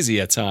little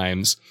crazy at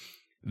times,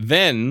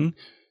 then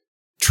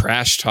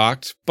trash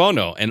talked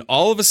Bono. And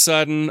all of a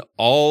sudden,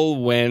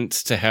 all went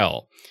to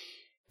hell.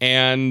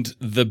 And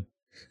the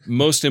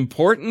most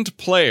important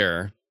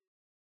player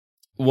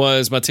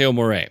was Mateo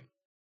Morey.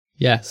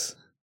 Yes.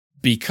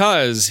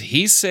 Because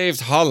he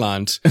saved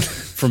Haaland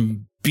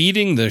from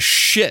beating the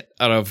shit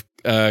out of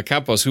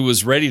Campos, who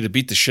was ready to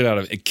beat the shit out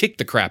of and kick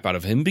the crap out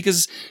of him,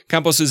 because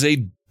Campos is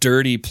a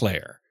dirty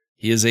player.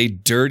 He is a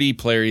dirty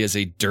player. He has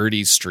a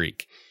dirty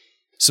streak.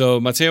 So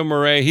Mateo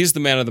Morey, he's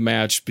the man of the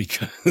match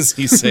because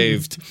he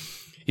saved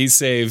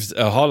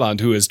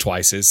Haaland, who is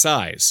twice his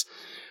size.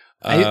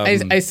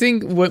 I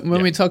think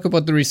when we talk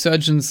about the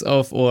resurgence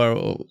of,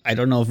 or I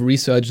don't know if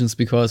resurgence,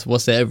 because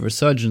was there ever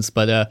resurgence,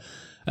 but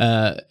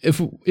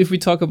if we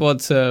talk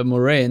about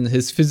Morey and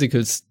his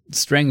physical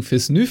strength,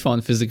 his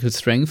newfound physical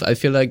strength, I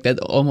feel like that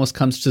almost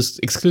comes just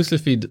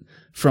exclusively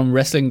from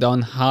wrestling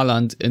down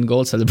Haaland in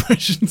goal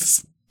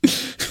celebrations.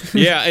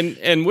 Yeah,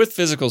 and with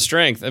physical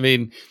strength, I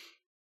mean,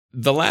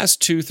 the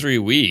last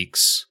 2-3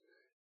 weeks,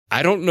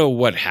 I don't know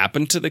what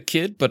happened to the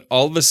kid, but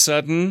all of a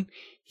sudden,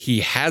 he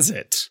has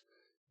it.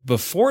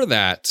 Before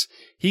that,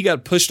 he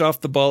got pushed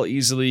off the ball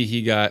easily.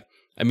 He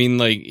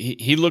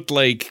looked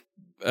like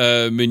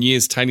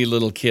Meunier's tiny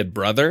little kid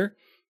brother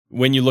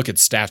when you look at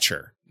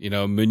stature. You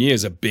know, Meunier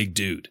is a big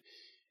dude,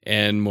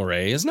 and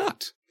Morey is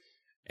not.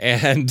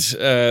 And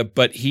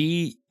but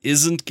he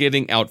isn't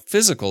getting out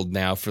physical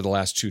now for the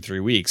last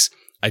 2-3 weeks.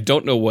 I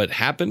don't know what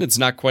happened. It's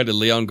not quite a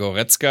Leon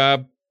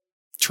Goretzka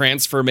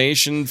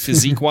transformation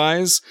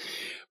physique-wise,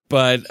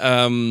 but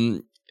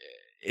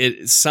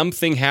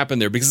something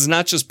happened there, because it's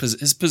not just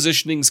his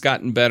positioning's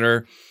gotten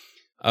better,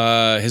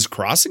 his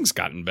crossing's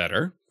gotten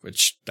better,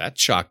 which that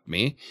shocked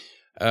me.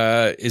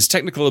 His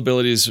technical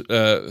abilities,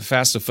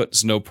 fast of foot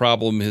is no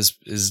problem.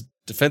 His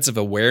defensive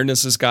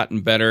awareness has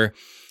gotten better,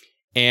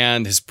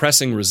 and his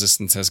pressing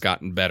resistance has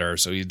gotten better.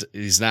 So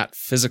he's not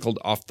physical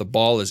off the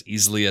ball as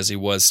easily as he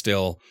was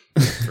still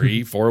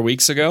 3-4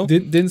 weeks ago.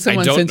 Didn't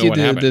someone send you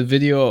the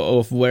video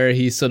of where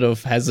he sort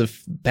of has a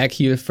back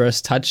heel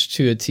first touch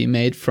to a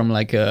teammate from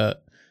like a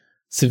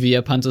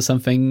Sevilla punt or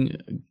something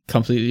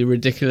completely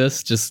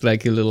ridiculous, just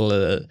like a little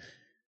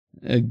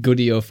a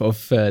goodie of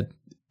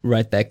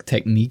right back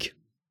technique?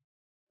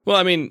 Well,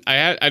 I mean,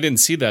 I didn't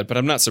see that, but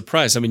I'm not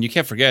surprised. I mean, you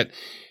can't forget,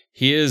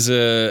 he is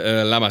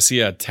a La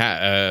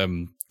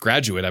Masia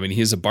graduate. I mean,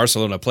 he's a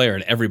Barcelona player,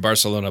 and every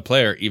Barcelona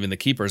player, even the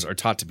keepers, are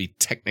taught to be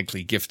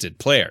technically gifted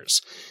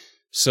players.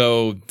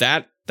 So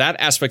that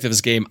aspect of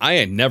his game, I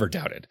had never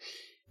doubted.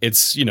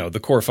 It's, the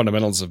core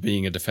fundamentals of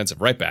being a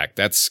defensive right back.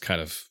 That's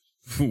kind of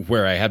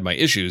where I had my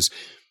issues.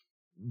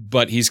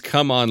 But he's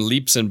come on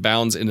leaps and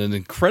bounds in an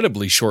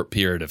incredibly short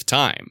period of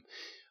time.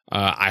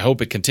 I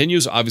hope it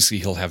continues. Obviously,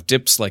 he'll have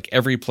dips like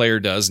every player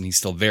does, and he's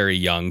still very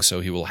young, so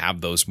he will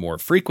have those more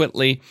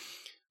frequently.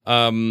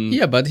 But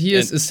he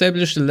has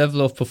established a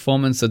level of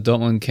performance that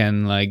Dortmund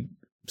can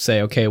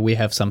say, okay, we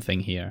have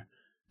something here,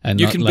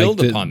 and you can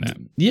build upon that.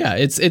 Yeah,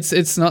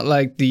 it's not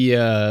like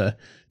the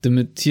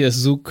Matthias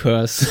Zug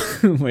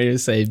curse where you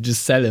say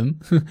just sell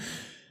him.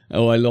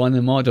 Or loan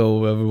him out,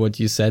 or whatever what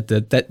you said.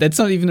 That's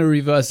not even a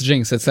reverse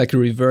jinx. That's like a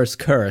reverse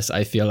curse.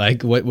 I feel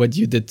like what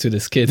you did to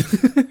this kid.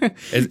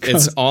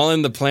 It's all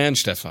in the plan,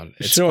 Stefan.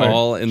 It's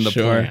all in the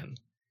plan.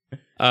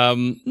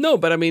 No,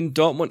 but I mean,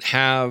 Dortmund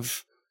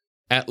have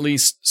at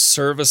least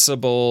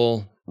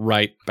serviceable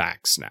right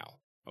backs now.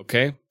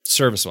 Okay,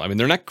 serviceable. I mean,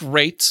 they're not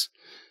great.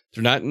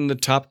 They're not in the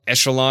top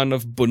echelon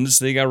of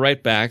Bundesliga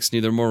right backs.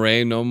 Neither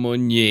Moret nor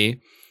Meunier,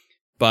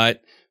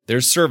 but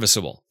they're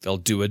serviceable. They'll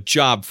do a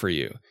job for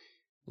you.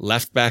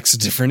 Left back's a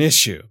different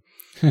issue.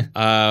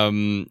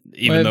 Even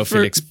though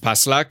Felix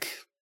Passlack.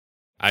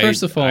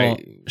 First of all,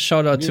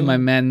 shout out to my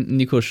man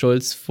Nico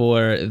Schulz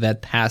for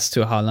that pass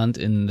to Haaland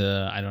in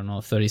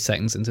the 30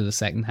 seconds into the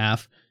second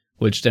half,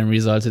 which then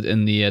resulted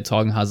in the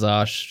Torgan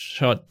Hazard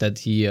shot that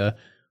he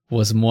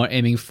was more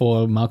aiming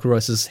for Marco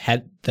Reus's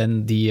head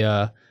than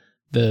the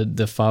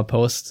far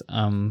post.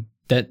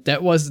 That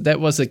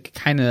was a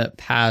kind of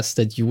pass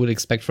that you would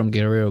expect from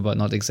Guerrero, but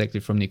not exactly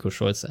from Nico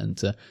Schulz. And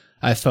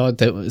I thought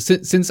that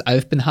since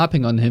I've been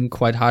harping on him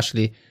quite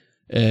harshly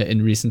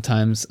in recent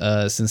times,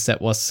 since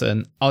that was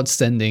an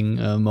outstanding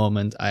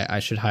moment, I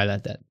should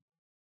highlight that.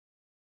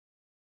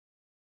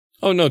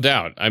 Oh, no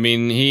doubt. I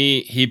mean,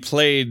 he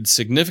played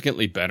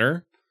significantly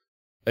better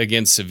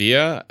against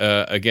Sevilla.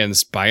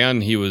 Against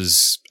Bayern, he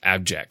was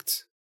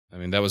abject. I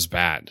mean, that was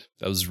bad.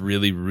 That was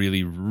really,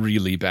 really,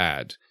 really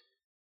bad.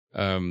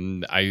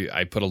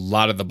 I put a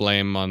lot of the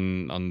blame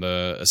on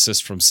the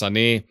assist from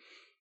Sané,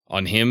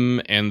 on him,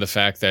 and the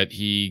fact that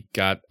he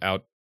got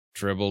out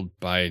dribbled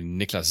by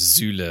Niklas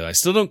Süle. I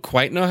still don't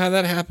quite know how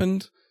that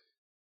happened,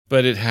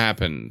 but it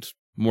happened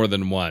more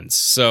than once.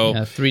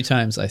 So 3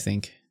 times, I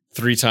think.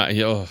 3 times.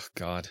 Oh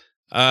God.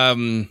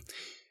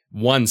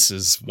 Once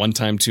is one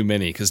time too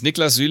many, because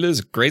Niklas Süle is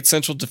a great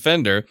central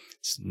defender.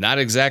 It's not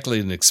exactly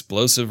an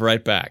explosive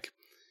right back.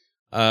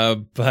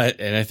 And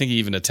I think he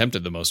even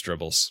attempted the most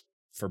dribbles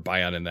for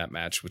Bayern in that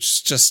match, which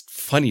is just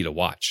funny to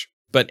watch.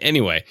 But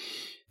anyway,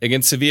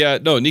 against Sevilla,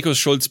 no, Nico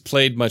Schulz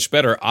played much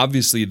better.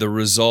 Obviously, the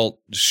result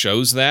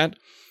shows that.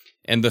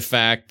 And the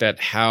fact that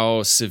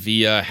how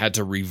Sevilla had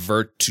to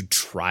revert to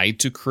try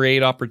to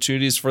create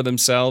opportunities for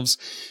themselves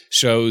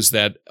shows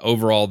that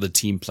overall the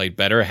team played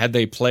better. Had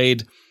they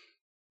played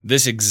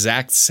this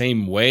exact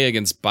same way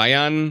against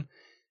Bayern,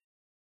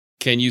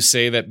 can you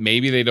say that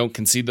maybe they don't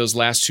concede those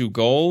last 2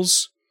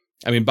 goals?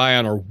 I mean,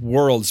 Bayern are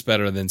worlds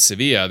better than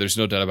Sevilla. There's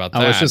no doubt about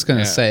that. I was just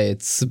going to say,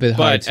 it's a bit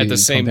hard to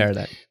compare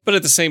that. But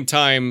at the same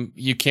time,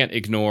 you can't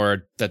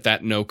ignore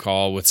that no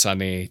call with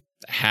Sané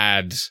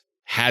had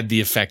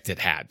the effect it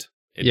had.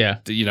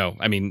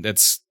 I mean,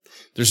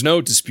 there's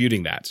no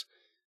disputing that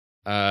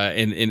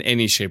in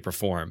any shape or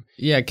form.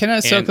 Yeah, can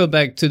I circle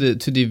back to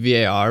the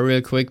VAR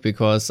real quick,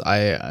 because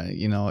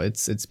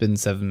it's been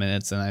 7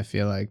 minutes and I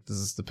feel like this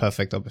is the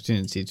perfect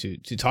opportunity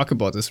to talk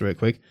about this real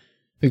quick.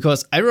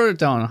 Because I wrote it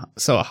down.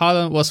 So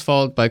Haaland was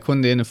fouled by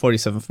Koundé in the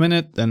 47th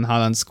minute. Then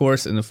Haaland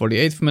scores in the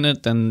 48th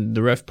minute. Then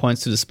the ref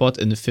points to the spot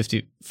in the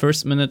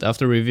 51st minute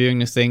after reviewing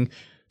the thing.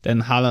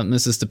 Then Haaland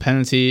misses the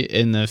penalty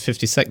in the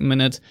 52nd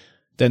minute.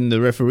 Then the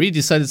referee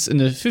decides in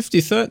the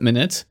 53rd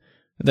minute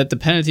that the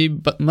penalty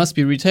must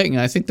be retaken.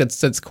 I think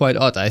that's quite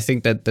odd. I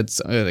think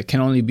that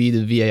can only be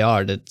the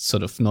VAR that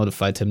sort of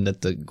notified him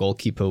that the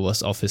goalkeeper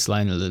was off his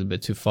line a little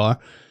bit too far.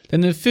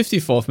 Then in the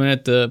 54th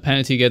minute, the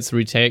penalty gets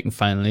retaken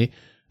finally.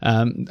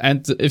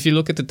 And if you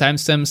look at the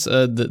timestamps,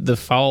 the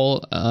foul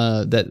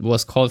that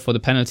was called for the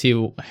penalty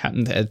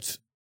happened at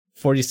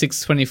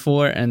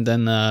 46:24, and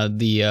then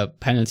the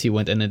penalty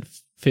went in at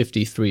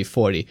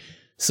 53:40.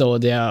 So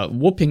they are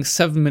whooping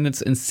 7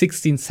 minutes and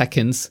 16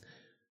 seconds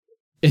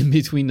in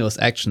between those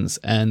actions.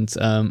 And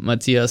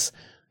Matthias,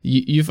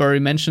 you've already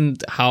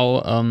mentioned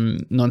how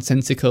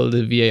nonsensical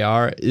the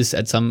VAR is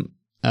at some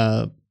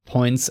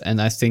points,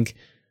 and I think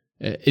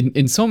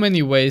in so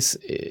many ways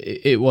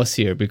it was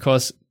here,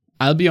 because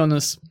I'll be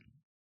honest,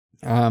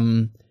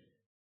 in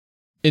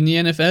the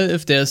NFL,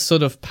 if there's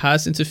sort of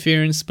pass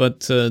interference, but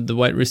the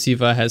wide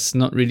receiver has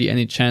not really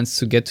any chance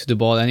to get to the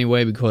ball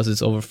anyway because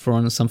it's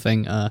overthrown or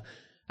something,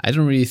 I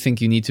don't really think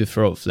you need to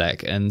throw a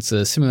flag. And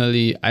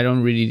similarly, I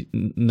don't really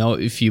know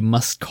if you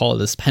must call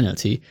this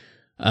penalty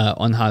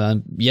on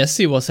Haaland. Yes,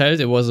 he was held.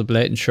 It was a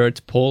blatant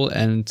shirt pull,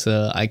 and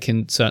I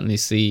can certainly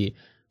see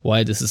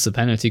why this is a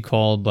penalty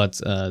call,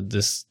 but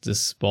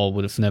this ball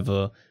would have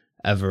never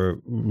ever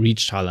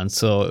reached Haaland.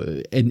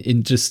 So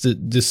in just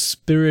the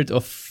spirit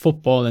of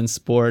football and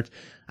sport,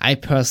 I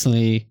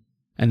personally,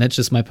 and that's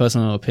just my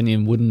personal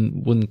opinion,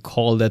 wouldn't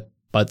call that,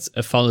 but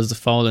a foul is a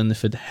foul, and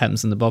if it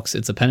happens in the box,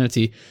 it's a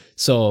penalty.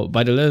 So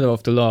by the letter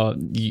of the law,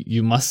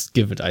 you must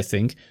give it, I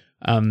think.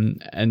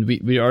 And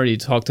we already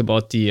talked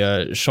about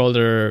the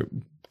shoulder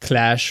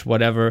clash,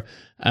 whatever.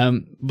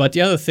 But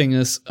the other thing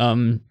is,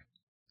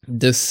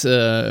 this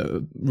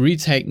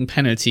retaken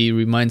penalty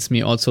reminds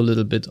me also a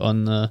little bit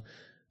on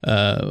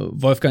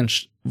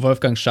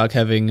Wolfgang Stark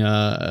having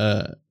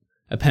a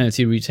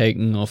penalty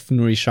retaken of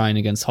Nuri Sahin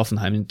against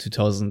Hoffenheim in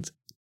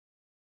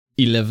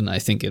 2011, I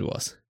think it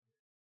was.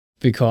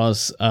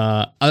 Because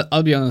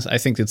I'll be honest, I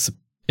think it's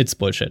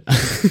bullshit.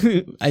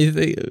 I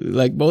think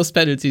like most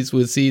penalties,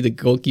 we'll see the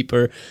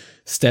goalkeeper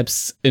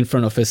steps in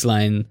front of his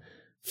line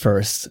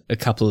first, a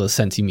couple of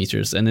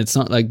centimeters, and it's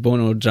not like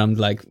Bono jumped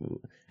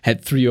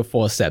had 3 or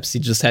 4 steps. He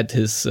just had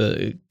his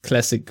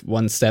classic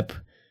 1 step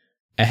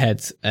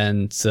ahead,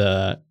 and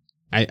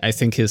I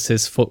think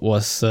his foot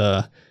was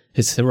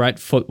his right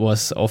foot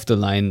was off the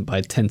line by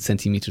 10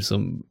 centimeters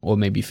or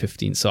maybe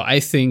 15. So I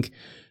think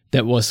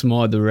that was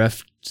more the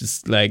ref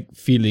just like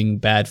feeling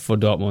bad for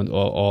Dortmund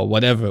or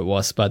whatever it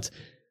was. But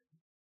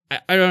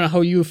I don't know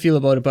how you feel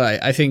about it,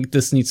 but I think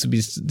this needs to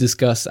be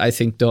discussed. I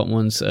think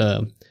Dortmund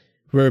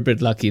were a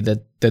bit lucky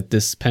that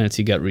this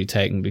penalty got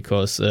retaken,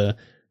 because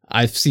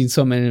I've seen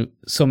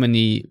so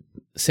many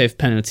safe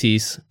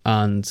penalties,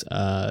 and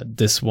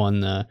this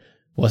one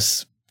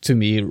was, to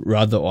me,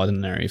 rather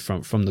ordinary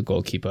from the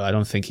goalkeeper. I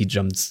don't think he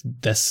jumped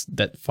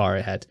that far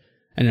ahead.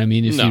 And I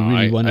mean,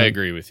 I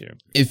agree with you.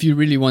 If you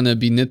really want to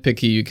be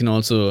nitpicky, you can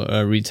also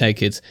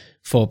retake it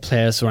for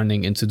players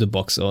running into the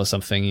box or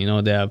something. You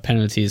know, there are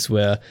penalties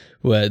where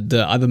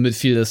the other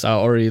midfielders are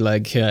already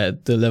like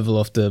at the level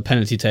of the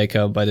penalty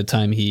taker by the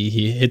time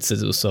he hits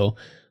it or so.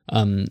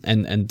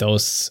 And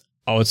those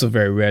also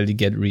very rarely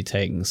get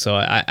retaken. So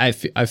I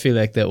feel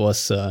like that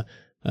was the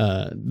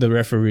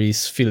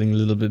referees feeling a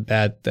little bit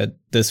bad that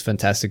this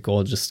fantastic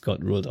goal just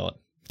got ruled out.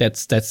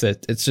 That's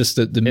it. It's just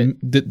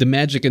the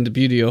magic and the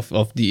beauty of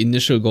the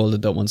initial goal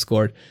that Dortmund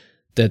scored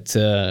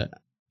that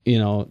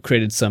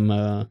created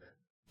some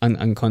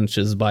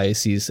unconscious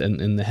biases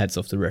in the heads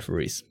of the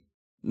referees.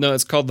 No,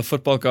 it's called the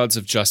football gods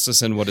of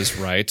justice and what is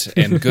right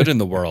and good in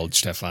the world,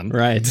 Stefan.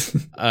 Right.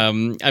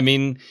 I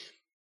mean,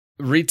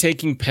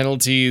 retaking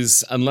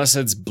penalties, unless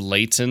it's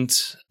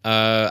blatant.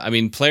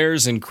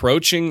 Players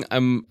encroaching,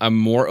 I'm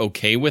more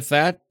okay with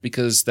that,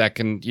 because that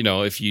can,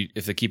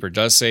 if the keeper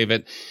does save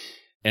it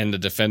and the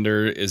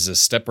defender is a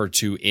step or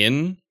two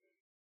in,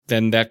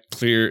 then that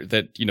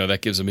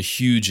gives them a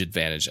huge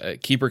advantage. A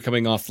keeper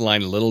coming off the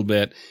line a little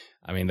bit,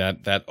 I mean,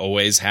 that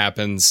always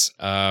happens.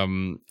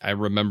 I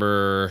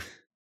remember,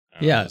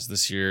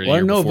 this year.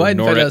 Or no,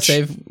 Weidenfeller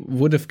save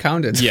would have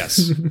counted.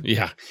 Yes,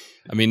 yeah.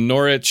 I mean,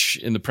 Norwich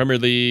in the Premier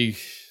League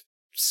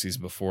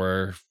season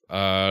before,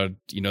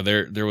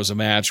 there was a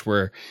match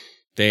where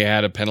they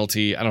had a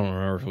penalty. I don't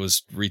remember if it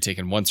was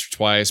retaken once or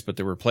twice, but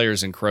there were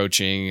players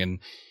encroaching,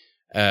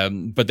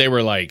 and but they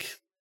were like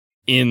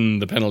in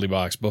the penalty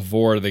box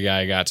before the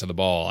guy got to the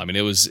ball. I mean,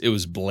 it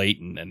was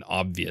blatant and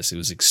obvious. It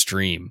was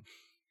extreme.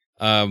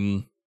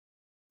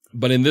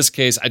 But in this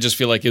case, I just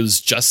feel like it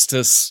was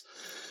justice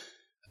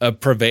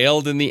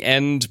prevailed in the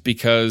end,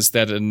 because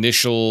that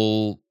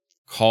initial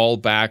call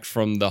back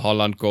from the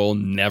Haaland goal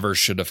never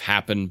should have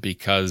happened,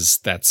 because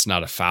that's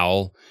not a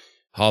foul.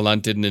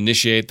 Haaland didn't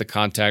initiate the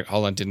contact.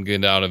 Haaland didn't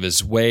get out of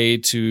his way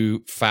to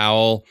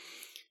foul.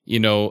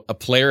 A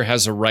player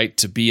has a right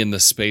to be in the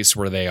space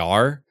where they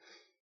are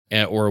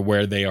or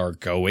where they are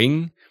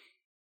going.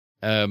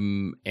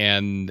 And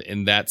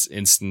in that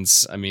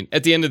instance, I mean,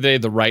 at the end of the day,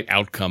 the right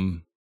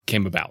outcome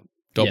came about.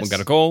 Dortmund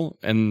got a goal,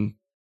 and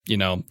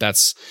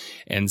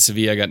and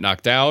Sevilla got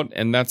knocked out,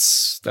 and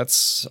that's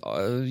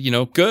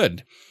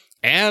good.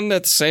 And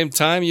at the same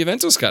time,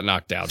 Juventus got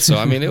knocked out. So,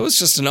 I mean, it was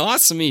just an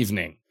awesome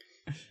evening.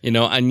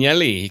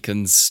 Agnelli, he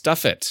can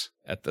stuff it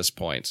at this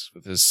point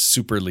with his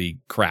Super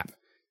League crap.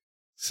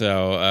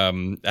 So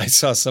I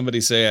saw somebody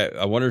say,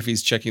 I wonder if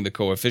he's checking the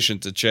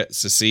coefficient to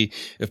see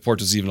if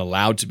Porto's even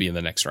allowed to be in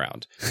the next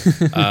round.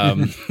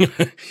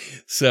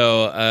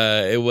 So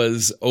it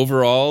was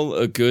overall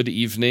a good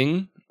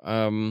evening.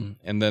 And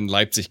then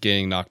Leipzig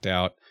getting knocked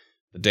out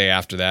the day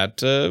after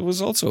that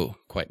was also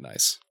quite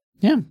nice.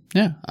 Yeah.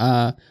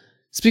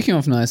 Speaking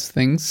of nice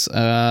things,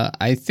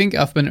 I think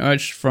I've been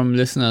urged from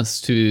listeners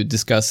to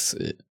discuss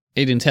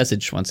Edin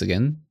Terzic once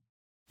again,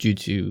 due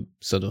to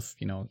sort of,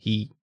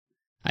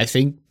 I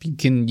think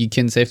you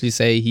can safely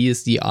say he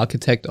is the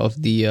architect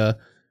of the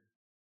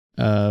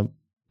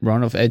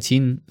round of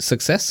 18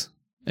 success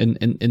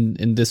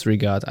in this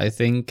regard. I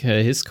think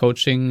his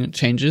coaching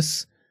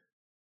changes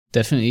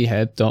definitely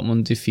helped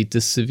Dortmund defeat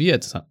the Sevilla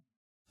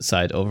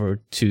side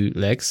over 2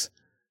 legs,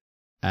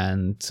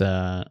 and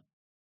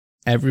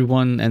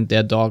everyone and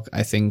their dog,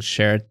 I think,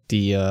 shared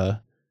the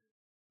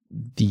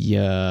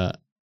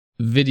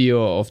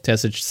video of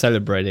Terzic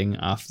celebrating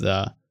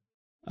after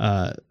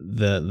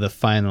the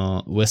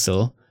final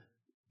whistle.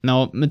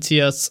 Now,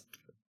 Matthias,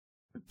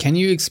 Can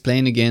you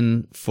explain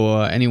again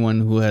for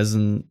anyone who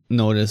hasn't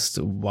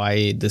noticed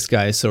why this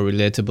guy is so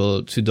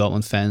relatable to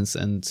Dortmund fans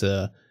and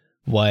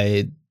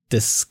why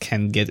this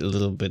can get a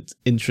little bit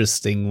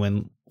interesting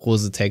when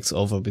Rose takes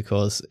over?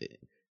 Because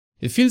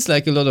it feels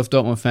like a lot of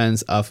Dortmund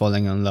fans are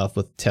falling in love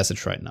with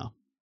Terzic right now.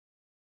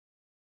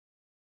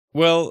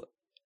 Well,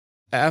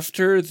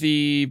 after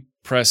the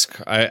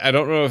I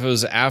don't know if it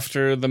was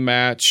after the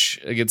match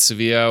against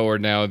Sevilla or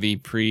now the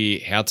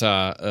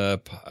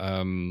pre-Hertha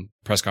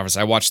press conference.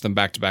 I watched them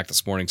back to back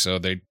this morning, so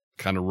they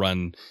kind of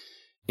run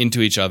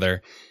into each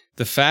other.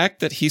 The fact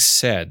that he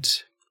said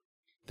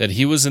that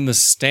he was in the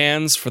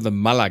stands for the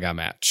Malaga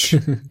match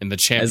in the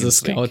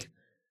Champions League.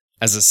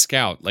 As a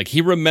scout. Like,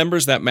 he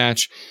remembers that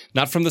match,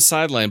 not from the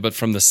sideline, but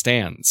from the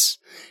stands.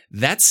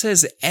 That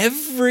says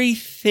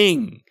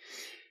everything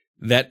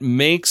that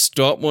makes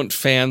Dortmund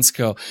fans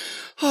go,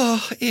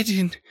 oh,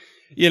 Edin.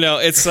 You know,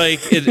 it's like,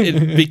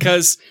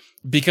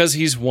 because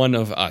he's one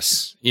of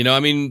us. You know, I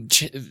mean,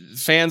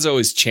 fans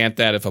always chant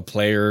that if a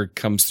player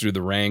comes through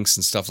the ranks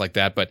and stuff like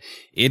that, but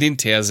Edin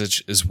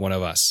Terzic is one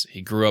of us.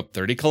 He grew up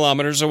 30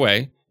 kilometers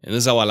away in the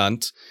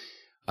Sauerland.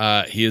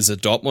 He is a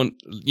Dortmund,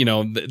 you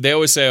know, they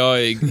always say, oh,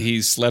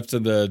 he slept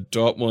in the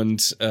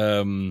Dortmund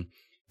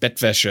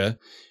Bettwäsche,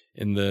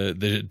 in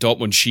the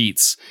Dortmund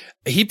sheets.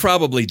 He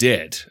probably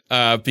did,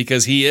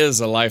 because he is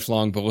a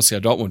lifelong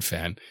Borussia Dortmund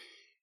fan.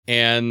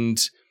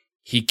 And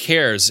he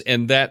cares.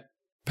 And that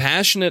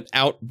passionate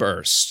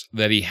outburst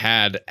that he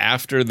had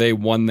after they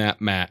won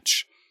that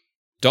match,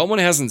 Dortmund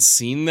hasn't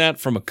seen that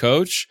from a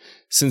coach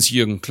since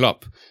Jürgen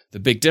Klopp. The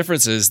big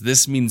difference is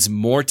this means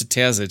more to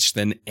Terzic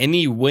than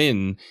any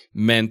win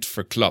meant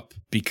for Klopp,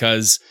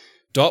 because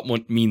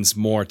Dortmund means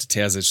more to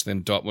Terzic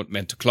than Dortmund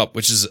meant to Klopp,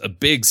 which is a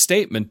big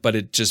statement, but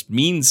it just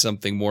means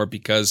something more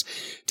because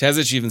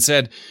Terzic even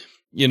said,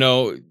 you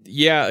know,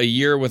 yeah, a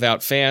year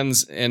without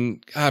fans,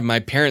 and God, my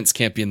parents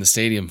can't be in the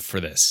stadium for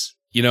this.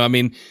 You know, I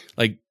mean,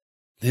 like,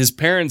 his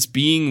parents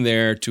being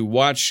there to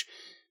watch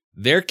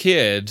their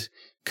kid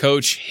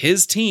coach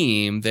his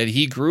team that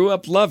he grew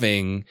up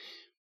loving.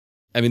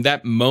 I mean,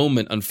 that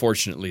moment,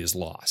 unfortunately, is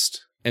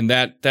lost. And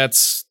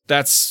that's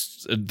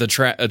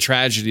a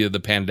tragedy of the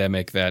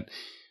pandemic that,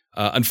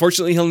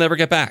 unfortunately, he'll never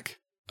get back.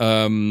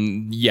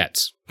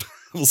 Yet.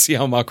 We'll see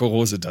how Marco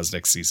Rose does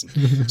next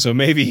season. So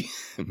maybe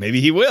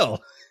he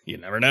will. You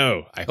never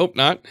know. I hope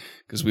not,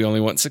 because we only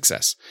want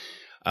success.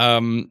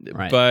 Right.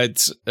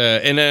 But,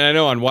 and I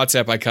know on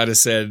WhatsApp, I kind of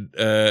said,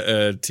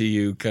 to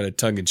you kind of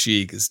tongue in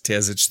cheek, is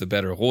Terzic the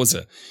better Rose?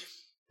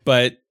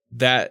 But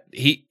that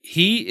he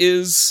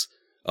is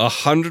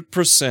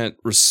 100%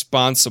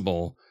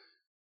 responsible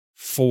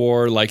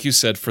for, like you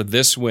said, for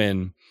this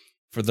win,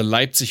 for the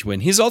Leipzig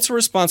win. He's also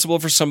responsible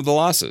for some of the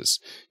losses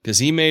because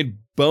he made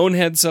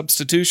bonehead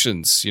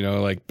substitutions, you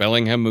know, like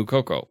Bellingham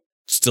Moukoko.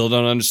 Still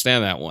don't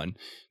understand that one.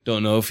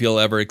 Don't know if he'll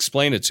ever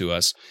explain it to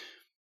us.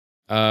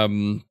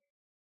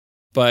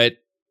 But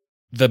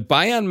the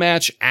Bayern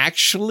match,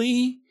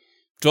 actually,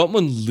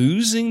 Dortmund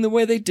losing the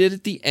way they did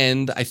at the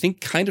end, I think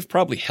kind of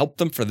probably helped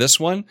them for this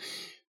one,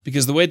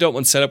 because the way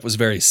Dortmund set up was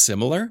very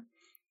similar,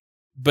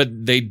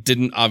 but they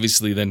didn't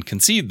obviously then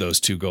concede those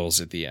 2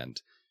 goals at the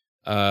end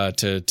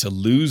to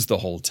lose the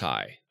whole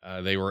tie.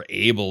 They were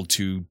able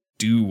to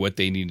do what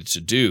they needed to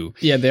do.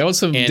 Yeah, they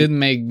also didn't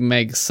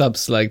make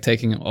subs like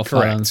taking off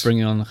Haaland,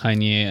 bringing on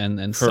Reinier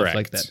and stuff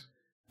like that.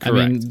 Correct.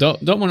 I mean,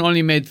 Dortmund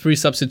only made 3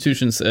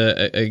 substitutions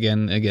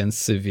again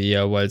against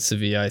Sevilla, while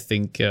Sevilla, I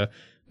think,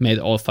 made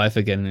all 5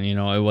 again. You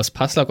know, it was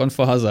Passlack on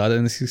for Hazard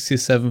in the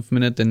 67th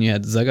minute, then you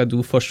had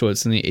Zagadou for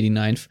Schulz in the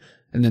 89th,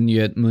 and then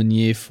you had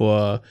Meunier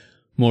for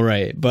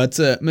Morey. But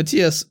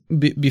Matthias,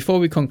 before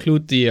we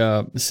conclude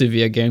the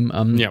Sevilla game,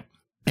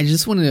 I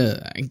just want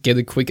to get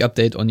a quick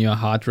update on your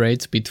heart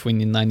rate between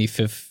the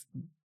 95th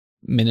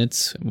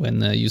minutes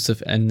when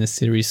Youssef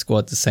En-Nesyri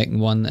scored the second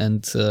one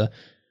and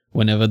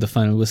whenever the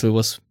final whistle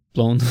was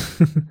blown.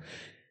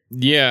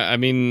 Yeah, I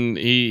mean,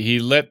 he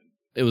let,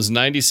 it was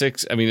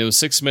 96, I mean, it was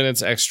 6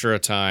 minutes extra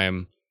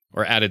time,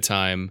 or added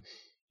time,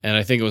 and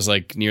I think it was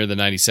like near the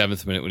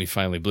 97th minute when he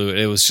finally blew it.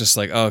 It was just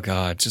like, oh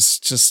God,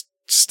 just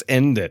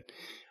end it.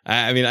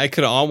 I mean, I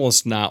could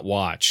almost not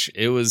watch.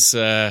 It was...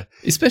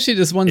 especially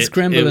this one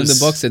scramble in the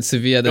box that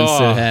Sevilla then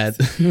still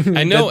had.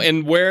 I know,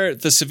 and where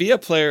the Sevilla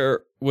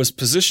player was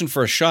positioned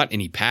for a shot and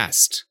he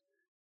passed.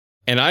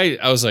 And I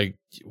was like,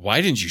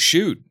 why didn't you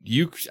shoot?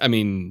 I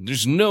mean,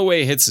 there's no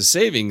way Hitz is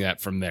saving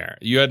that from there.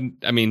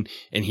 And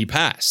he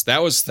passed.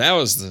 That was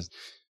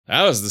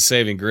the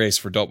saving grace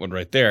for Dortmund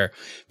right there.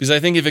 Because I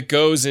think if it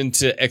goes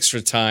into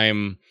extra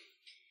time,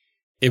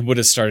 it would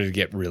have started to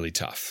get really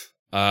tough.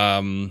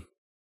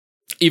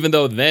 Even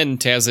though then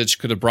Terzic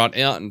could have brought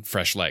in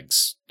fresh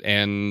legs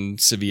and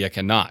Sevilla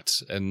cannot.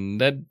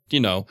 And that, you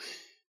know,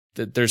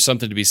 that there's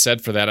something to be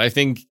said for that. I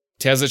think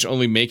Terzic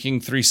only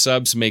making 3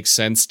 subs makes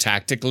sense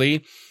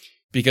tactically,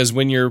 because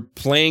when you're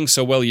playing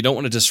so well, you don't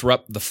want to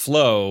disrupt the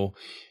flow,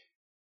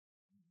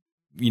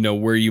 you know,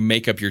 where you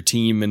make up your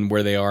team and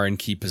where they are in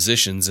key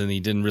positions. And he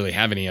didn't really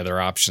have any other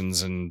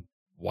options. And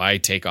why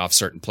take off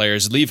certain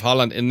players? Leave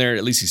Haaland in there.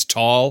 At least he's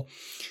tall.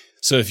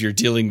 So if you're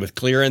dealing with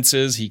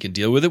clearances, he can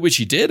deal with it, which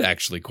he did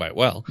actually quite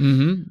well.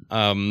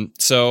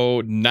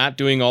 So not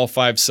doing all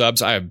 5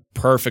 subs, I am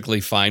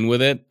perfectly fine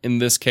with it in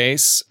this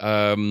case.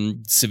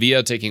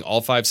 Sevilla taking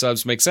all 5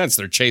 subs makes sense.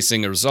 They're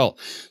chasing a result,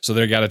 so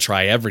they've got to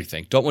try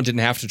everything. Dortmund didn't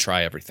have to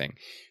try everything.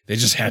 They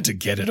just had to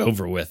get it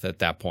over with at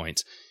that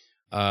point.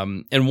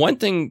 And one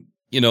thing,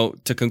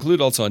 to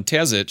conclude also on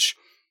Terzic,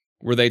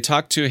 where they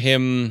talked to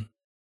him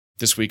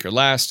this week or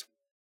last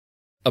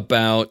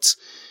about,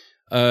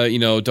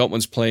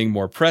 Dortmund's playing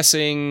more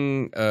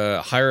pressing,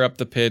 higher up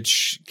the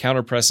pitch,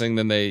 counter pressing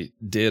than they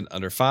did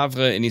under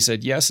Favre. And he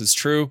said, yes, it's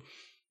true.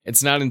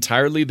 It's not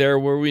entirely there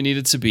where we need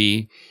it to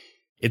be.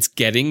 It's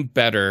getting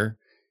better.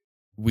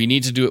 We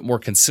need to do it more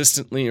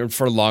consistently and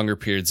for longer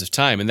periods of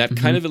time. And that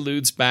kind of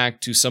alludes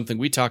back to something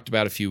we talked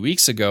about a few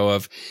weeks ago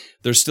of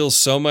there's still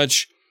so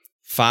much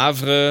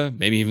Favre,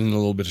 maybe even a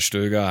little bit of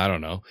Stöger, I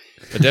don't know.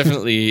 But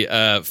definitely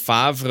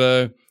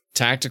Favre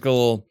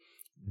tactical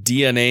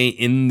DNA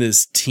in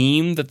this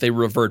team that they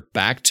revert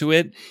back to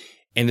it.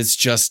 And it's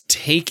just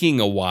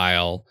taking a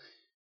while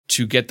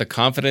to get the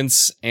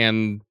confidence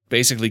and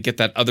basically get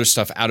that other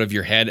stuff out of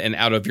your head and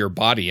out of your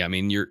body. I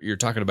mean, you're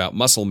talking about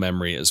muscle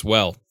memory as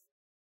well.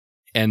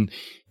 And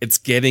it's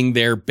getting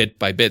there bit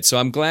by bit. So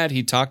I'm glad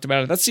he talked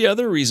about it. That's the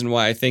other reason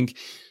why I think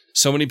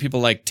so many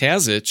people like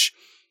Terzic,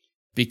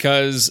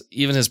 because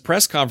even his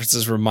press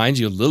conferences remind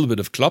you a little bit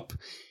of Klopp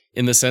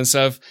in the sense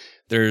of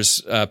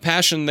there's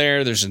passion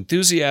there, there's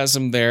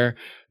enthusiasm there,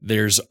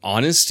 there's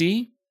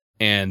honesty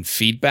and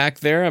feedback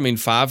there. I mean,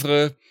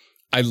 Favre,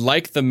 I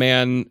like the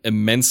man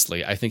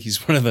immensely. I think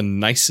he's one of the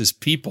nicest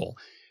people,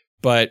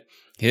 but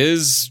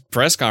his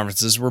press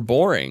conferences were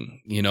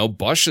boring.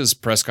 Bosch's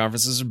press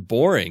conferences are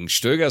boring.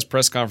 Stöger's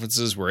press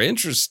conferences were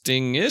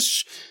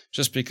interesting-ish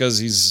just because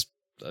he's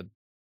a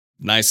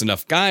nice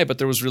enough guy, but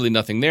there was really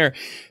nothing there.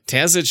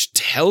 Terzic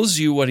tells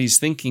you what he's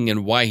thinking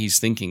and why he's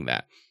thinking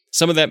that.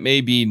 Some of that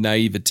may be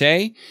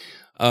naivete,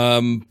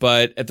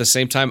 but at the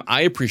same time,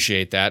 I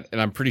appreciate that,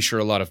 and I'm pretty sure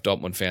a lot of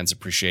Dortmund fans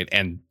appreciate,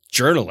 and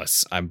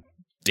journalists, I'm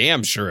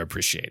damn sure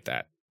appreciate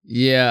that.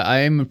 Yeah, I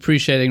am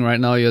appreciating right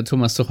now your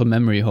Thomas Tuchel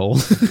memory hole,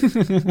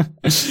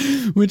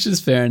 which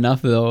is fair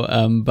enough, though.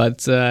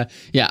 But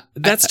yeah,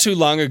 that's too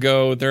long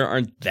ago. There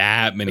aren't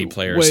that many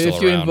players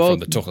still around from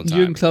the Tuchel time.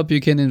 Jürgen Klopp, you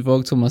can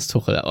invoke Thomas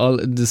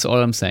Tuchel. This is all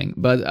I'm saying.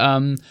 But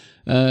I'm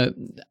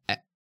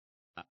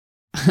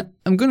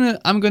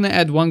gonna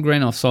add one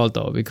grain of salt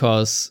though,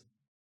 because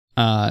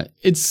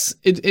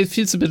it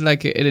feels a bit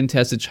like an Edin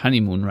Terzic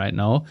honeymoon right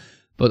now.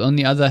 But on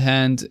the other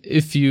hand,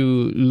 if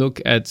you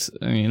look at,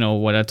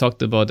 what I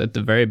talked about at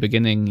the very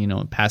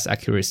beginning, pass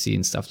accuracy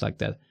and stuff like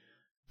that,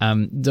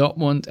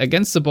 Dortmund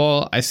against the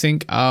ball, I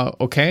think are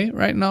okay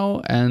right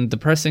now. And the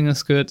pressing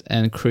is good,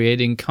 and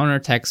creating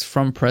counterattacks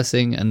from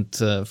pressing and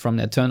from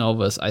their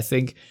turnovers, I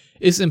think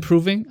is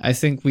improving. I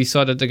think we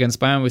saw that against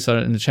Bayern. We saw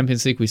it in the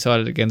Champions League. We saw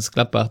it against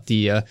Gladbach.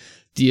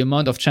 The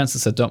amount of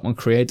chances that Dortmund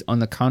create on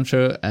the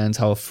counter and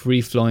how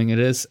free flowing it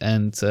is,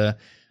 and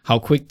how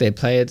quick they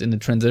play it in the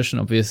transition.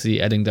 Obviously,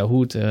 adding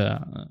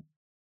Dahoud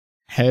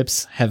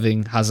helps,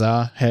 having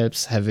Hazard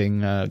helps,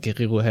 having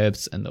Guerrero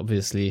helps, and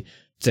obviously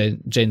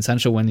Jadon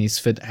Sancho, when he's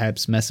fit,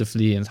 helps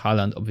massively, and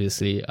Haaland,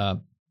 obviously.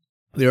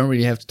 We don't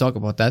really have to talk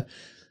about that.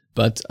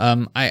 But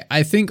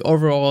I think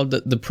overall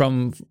the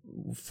problem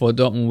for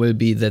Dortmund will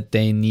be that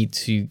they need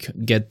to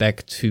get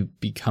back to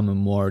become a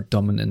more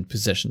dominant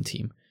possession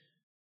team,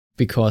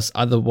 because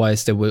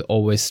otherwise they will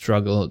always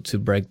struggle to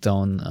break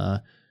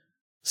down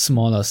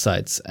smaller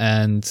sides.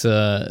 And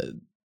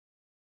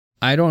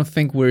I don't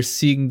think we're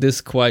seeing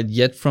this quite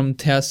yet from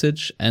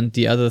Terzic. And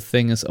the other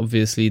thing is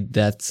obviously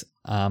that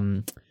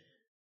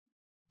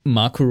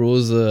Marco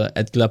Rose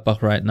at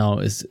Gladbach right now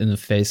is in a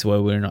phase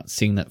where we're not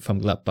seeing that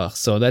from Gladbach.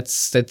 So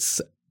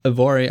that's a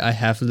worry I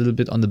have a little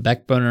bit on the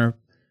back burner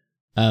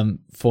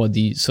for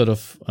the sort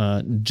of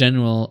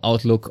general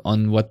outlook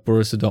on what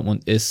Borussia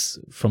Dortmund is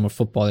from a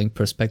footballing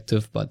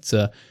perspective. But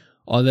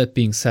all that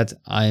being said,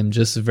 I am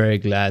just very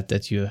glad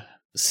that you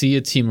see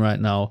a team right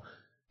now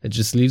that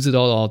just leaves it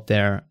all out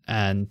there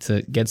and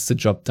gets the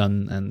job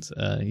done. And,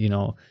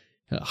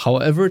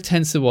 however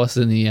tense it was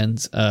in the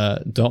end,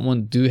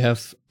 Dortmund do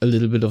have a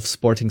little bit of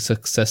sporting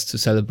success to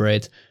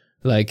celebrate,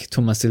 like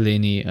Thomas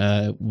Delaney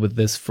with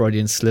this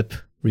Freudian slip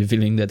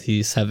revealing that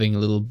he's having a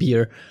little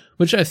beer,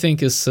 which I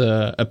think is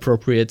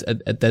appropriate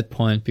at that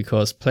point,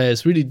 because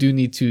players really do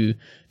need to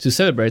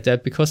celebrate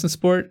that, because in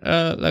sport,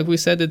 like we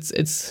said,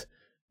 it's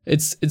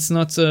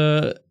not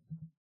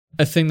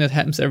a thing that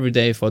happens every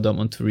day for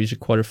Dortmund to reach a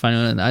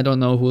quarterfinal, and I don't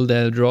know who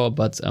they'll draw,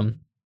 but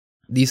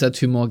these are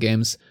 2 more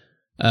games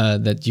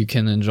that you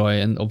can enjoy,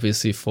 and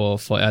obviously for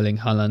Erling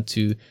Haaland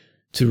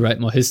to write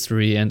more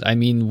history. And I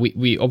mean,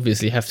 we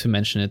obviously have to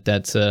mention it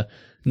that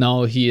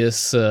now he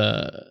is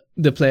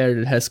the player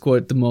that has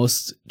scored the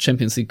most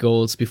Champions League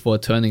goals before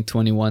turning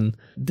 21,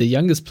 the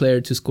youngest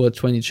player to score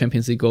 20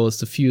 Champions League goals,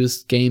 the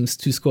fewest games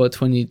to score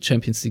 20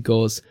 Champions League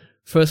goals,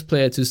 first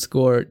player to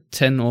score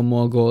 10 or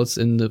more goals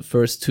in the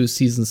first 2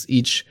 seasons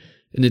each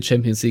in the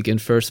Champions League,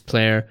 and first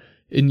player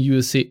in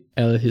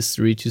UCL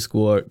history to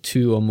score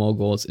 2 or more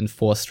goals in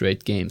 4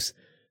 straight games.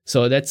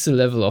 So that's a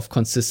level of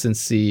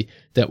consistency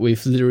that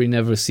we've literally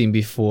never seen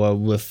before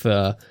with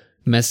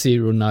Messi,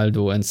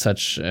 Ronaldo, and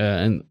such,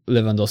 and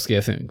Lewandowski.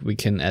 I think we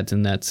can add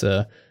in that,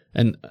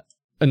 and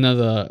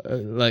another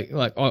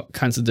like all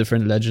kinds of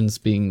different legends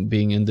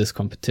being in this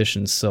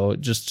competition. So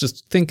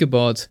just think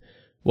about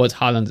what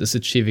Haaland is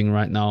achieving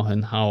right now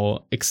and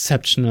how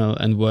exceptional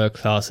and world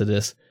class it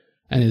is.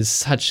 And it's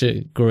such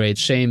a great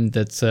shame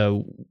that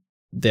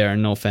there are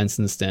no fans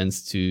in the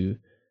stands to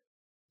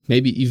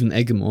maybe even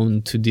egg him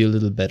on to do a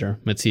little better,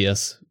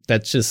 Matthias.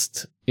 That's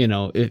just,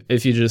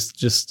 if you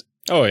just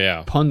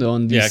ponder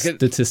on these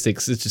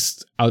statistics, it's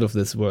just out of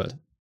this world.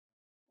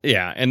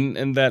 Yeah,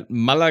 and that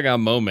Malaga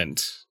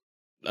moment,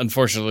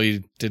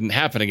 unfortunately, didn't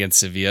happen against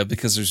Sevilla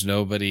because there's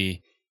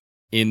nobody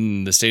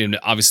in the stadium.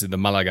 Obviously, the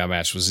Malaga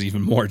match was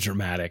even more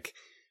dramatic,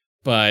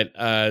 but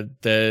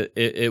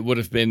it would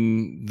have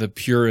been the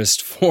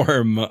purest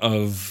form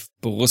of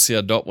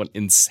Borussia Dortmund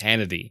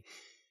insanity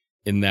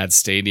in that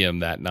stadium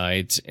that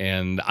night.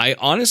 And I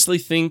honestly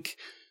think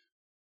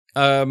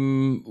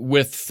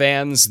with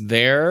fans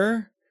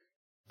there,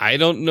 I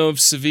don't know if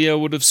Sevilla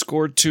would have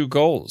scored 2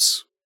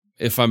 goals,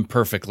 if I'm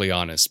perfectly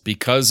honest,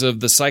 because of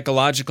the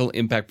psychological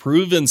impact,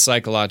 proven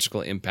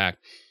psychological impact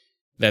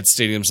that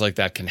stadiums like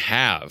that can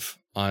have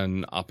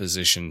on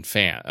opposition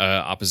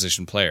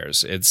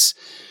players. It's,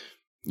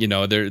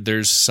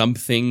 there's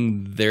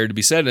something there to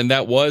be said. And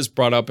that was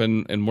brought up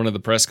in one of the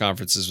press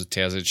conferences with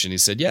Terzic. And he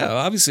said, yeah,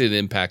 obviously it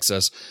impacts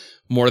us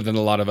more than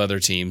a lot of other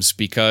teams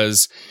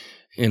because,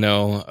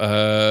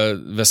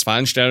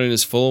 Westfalenstadion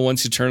is full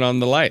once you turn on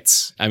the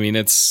lights. I mean,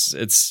 it's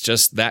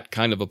just that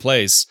kind of a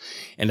place.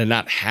 And to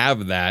not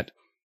have that,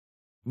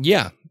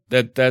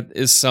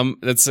 it's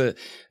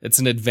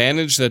an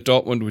advantage that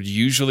Dortmund would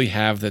usually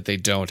have that they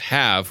don't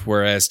have.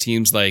 Whereas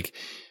teams like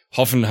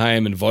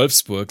Hoffenheim and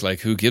Wolfsburg, like,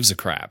 who gives a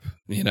crap?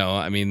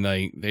 I mean,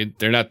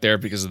 they're not there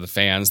because of the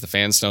fans. The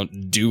fans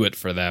don't do it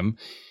for them.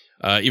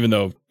 Even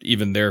though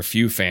even their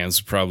few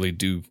fans probably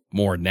do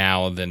more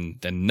now than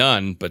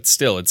none, but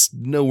still, it's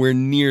nowhere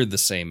near the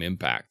same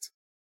impact.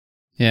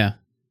 Yeah.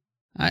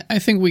 I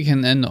think we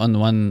can end on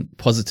one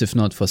positive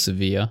note for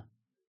Sevilla.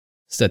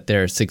 Is that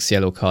their 6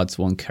 yellow cards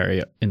won't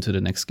carry into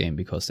the next game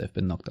because they've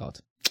been knocked out.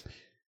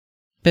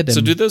 So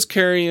do those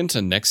carry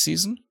into next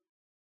season?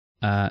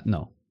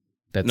 No.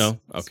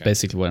 That's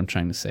basically what I'm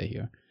trying to say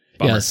here.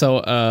 Bummer. Yeah,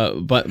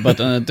 so,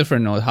 but on a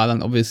different note,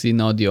 Haaland obviously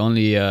now the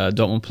only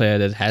Dortmund player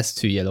that has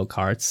 2 yellow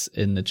cards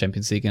in the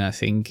Champions League, and I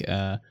think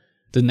the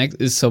next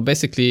is, so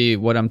basically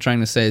what I'm trying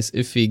to say is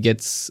if he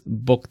gets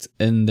booked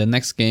in the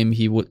next game,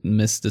 he would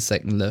miss the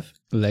second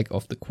leg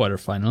of the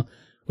quarterfinal,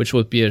 which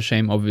would be a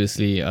shame.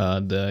 Obviously,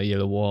 the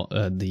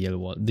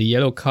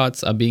yellow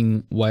cards are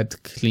being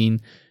wiped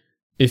clean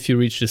if you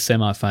reach the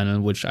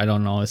semifinal, which I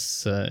don't know,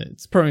 it's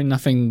probably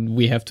nothing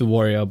we have to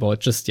worry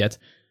about just yet.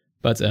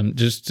 But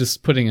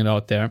just putting it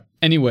out there.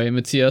 Anyway,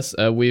 Matthias,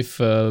 we've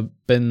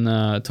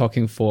been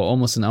talking for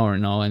almost an hour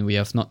now, and we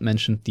have not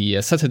mentioned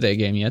the Saturday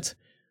game yet,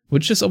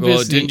 which is obviously...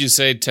 Well, didn't you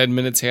say 10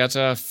 minutes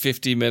Hertha,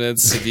 50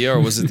 minutes Sevilla, or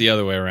was it the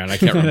other way around? I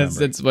can't remember.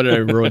 That's what I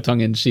wrote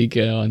tongue-in-cheek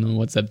on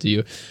WhatsApp to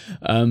you.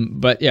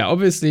 But yeah,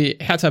 obviously,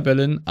 Hertha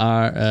Berlin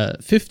are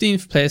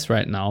 15th place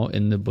right now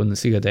in the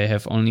Bundesliga. They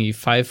have only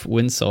 5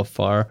 wins so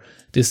far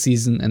this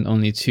season and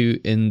only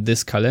 2 in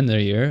this calendar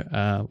year.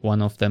 One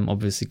of them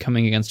obviously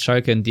coming against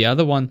Schalke and the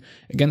other one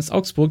against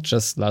Augsburg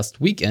just last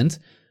weekend,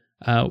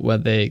 where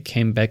they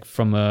came back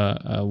from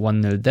a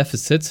 1-0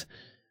 deficit.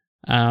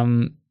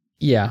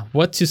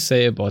 What to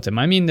say about them?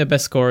 I mean, their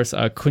best scorers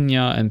are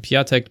Cunha and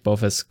Piatek.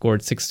 Both have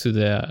scored 6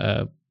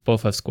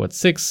 both have scored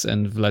 6,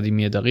 and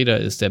Vladimir Darida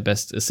is their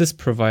best assist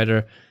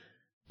provider.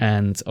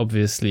 And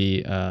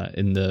obviously,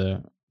 in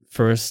the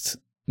first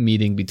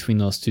meeting between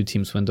those two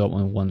teams when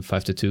Dortmund won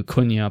 5-2,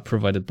 Cunha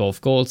provided both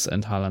goals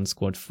and Haaland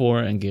scored 4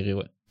 and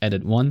Guerreiro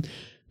added 1.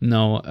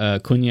 Now,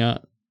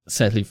 Cunha,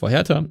 sadly for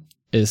Hertha,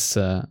 is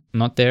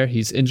not there.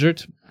 He's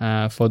injured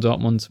for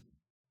Dortmund.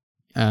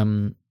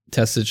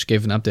 Terzic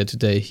gave an update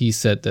today. He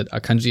said that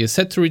Akanji is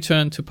set to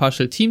return to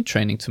partial team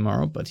training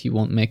tomorrow, but he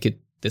won't make it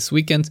this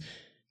weekend.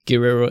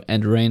 Guerreiro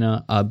and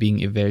Reina are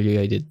being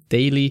evaluated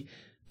daily,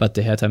 but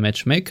the Hertha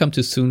match may come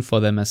too soon for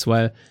them as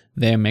well.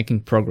 They are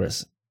making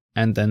progress.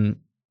 And then,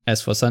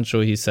 as for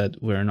Sancho, he said,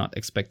 we're not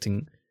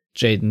expecting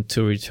Jadon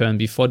to return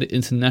before the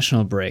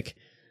international break.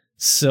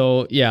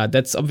 So, yeah,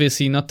 that's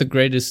obviously not the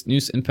greatest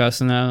news in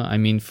personnel. I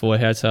mean, for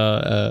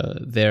Hertha,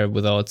 they're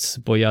without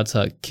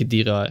Boyata,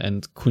 Khedira,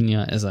 and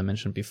Cunha, as I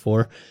mentioned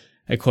before,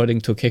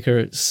 according to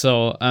Kicker.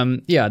 So,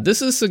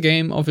 this is a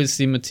game,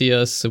 obviously,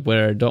 Matthias,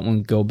 where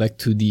Dortmund go back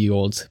to the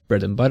old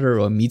bread and butter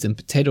or meat and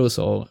potatoes,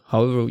 or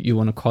however you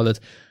want to call it,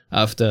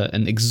 after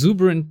an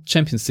exuberant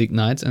Champions League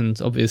night.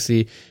 And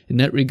obviously, in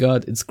that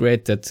regard, it's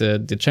great that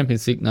the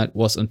Champions League night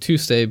was on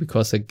Tuesday,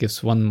 because it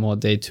gives one more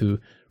day to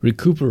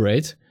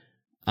recuperate.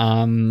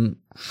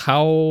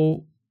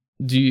 How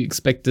do you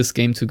expect this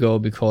game to go?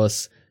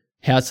 Because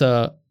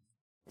Hertha,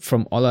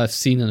 from all I've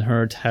seen and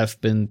heard, have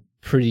been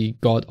pretty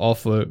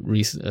god-awful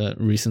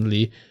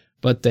recently.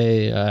 but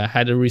they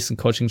had a recent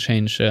coaching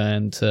change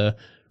and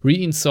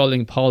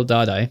reinstalling Paul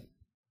Dardai.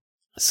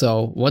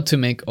 So what to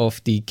make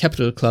of the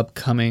Capital Club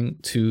coming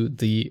to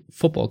the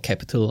football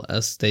capital,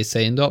 as they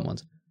say in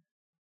Dortmund?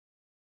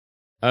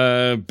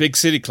 Big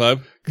city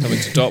club coming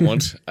to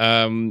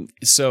Dortmund.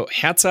 So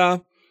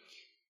Hertha.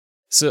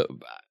 So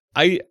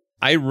I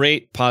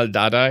rate Paul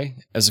Dardai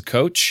as a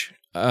coach,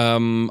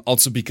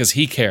 also because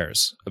he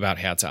cares about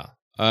Hertha.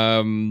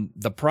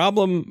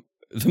 The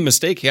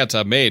mistake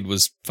Hertha made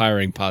was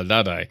firing Paul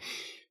Dardai,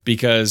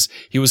 because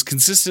he was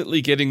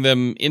consistently getting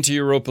them into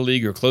Europa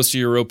League or close to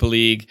Europa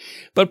League,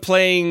 but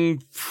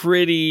playing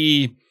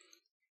pretty,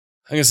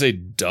 I'm going to say,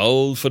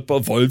 dull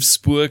football,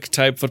 Wolfsburg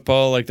type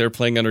football, like they're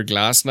playing under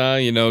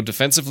Glasner,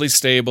 defensively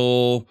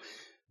stable,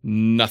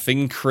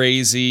 nothing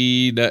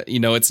crazy,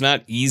 it's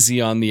not easy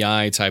on the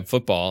eye type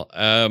football.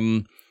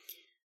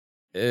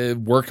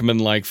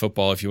 Workman-like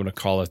football, if you want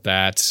to call it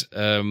that.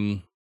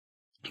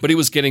 But he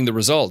was getting the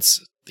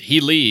results.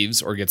 He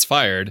leaves or gets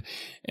fired,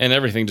 and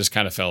everything just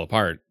kind of fell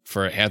apart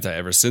for Hertha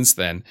ever since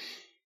then.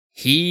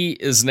 He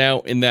is now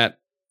in that,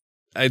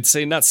 I'd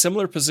say, not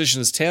similar position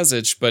as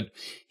Terzic, but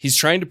he's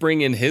trying to bring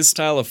in his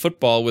style of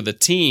football with a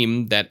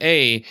team that,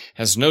 A,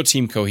 has no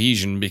team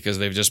cohesion because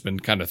they've just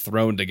been kind of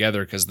thrown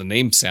together because the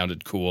name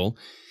sounded cool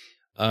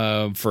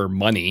for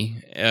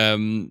money.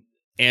 And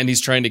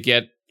he's trying to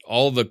get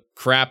all the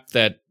crap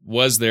that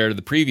was there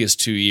the previous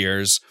 2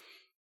 years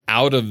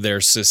out of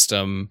their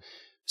system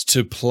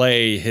to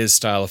play his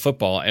style of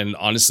football. And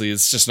honestly,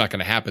 it's just not going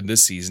to happen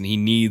this season. He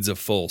needs a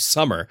full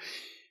summer.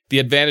 The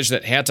advantage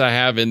that Hertha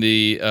have in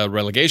the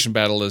relegation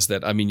battle is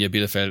that Arminia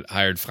Bielefeld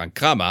hired Frank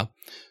Kramer.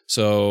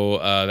 So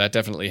that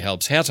definitely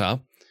helps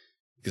Hertha,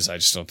 because I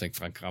just don't think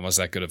Frank Kramer is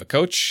that good of a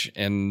coach.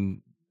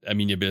 And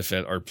Arminia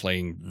Bielefeld are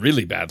playing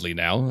really badly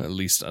now. At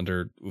least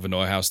under Uwe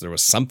Neuhaus, there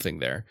was something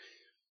there.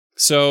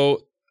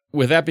 So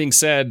with that being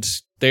said,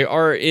 they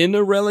are in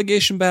a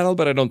relegation battle,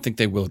 but I don't think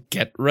they will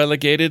get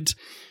relegated.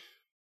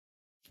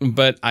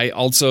 But I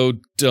also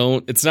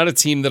don't, it's not a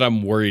team that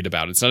I'm worried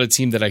about. It's not a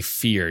team that I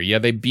fear. Yeah,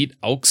 they beat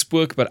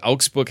Augsburg, but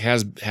Augsburg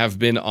have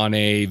been on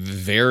a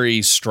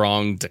very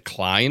strong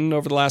decline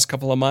over the last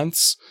couple of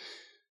months.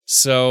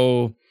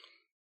 So,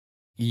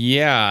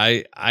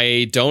 yeah,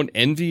 I don't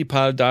envy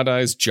Paul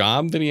Dardai's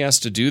job that he has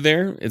to do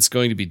there. It's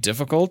going to be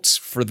difficult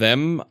for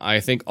them.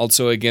 I think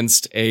also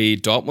against a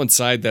Dortmund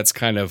side that's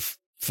kind of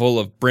full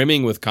of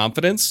brimming with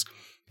confidence,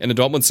 and a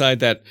Dortmund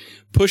side that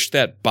pushed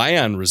that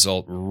Bayern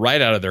result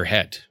right out of their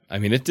head. I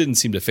mean, it didn't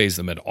seem to faze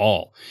them at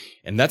all.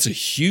 And that's a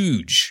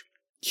huge,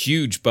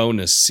 huge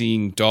bonus,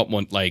 seeing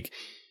Dortmund like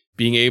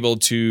being able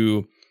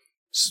to,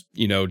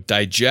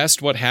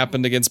 digest what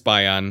happened against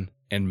Bayern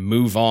and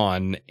move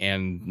on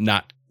and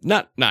not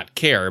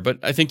care, but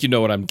I think you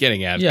know what I'm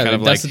getting at. Yeah, kind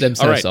of like,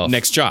 all right, off.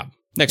 Next job.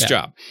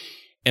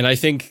 And I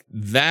think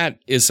that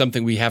is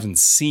something we haven't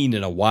seen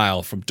in a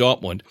while from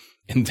Dortmund.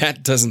 And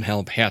that doesn't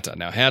help Hertha.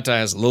 Now, Hertha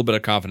has a little bit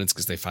of confidence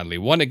because they finally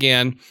won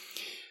again,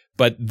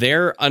 but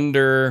they're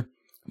under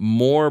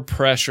more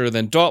pressure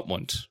than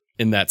Dortmund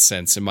in that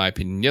sense, in my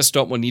opinion. Yes,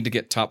 Dortmund need to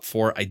get top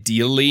 4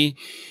 ideally,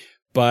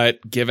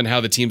 but given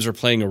how the teams are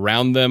playing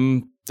around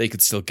them, they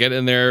could still get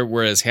in there.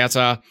 Whereas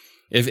Hertha,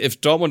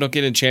 if Dortmund don't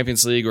get in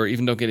Champions League or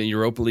even don't get in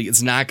Europa League,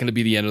 it's not going to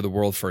be the end of the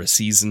world for a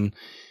season.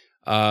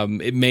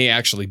 It may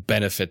actually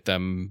benefit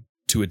them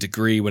to a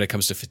degree when it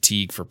comes to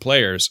fatigue for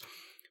players.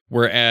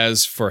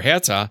 Whereas for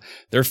Hertha,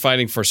 they're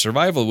fighting for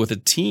survival with a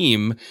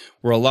team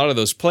where a lot of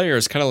those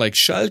players, kind of like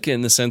Schalke in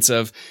the sense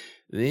of,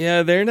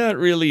 yeah, they're not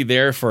really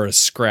there for a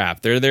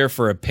scrap. They're there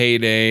for a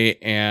payday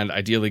and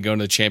ideally go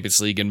into the Champions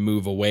League and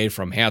move away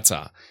from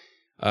Hertha.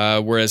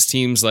 Whereas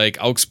teams like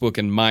Augsburg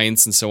and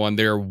Mainz and so on,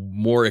 they're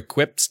more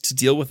equipped to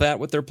deal with that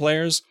with their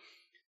players.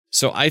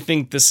 So I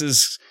think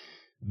this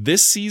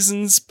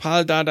season's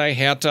Paul Dardai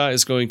Hertha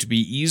is going to be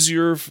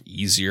easier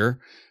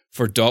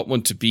for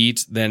Dortmund to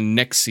beat than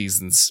next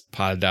season's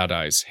Paul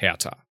Dardai's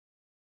Hertha.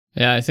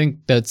 Yeah, I think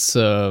that's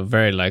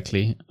very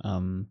likely.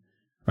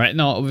 Right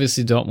now,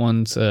 obviously,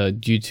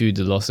 Dortmund, due to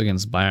the loss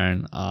against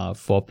Bayern, are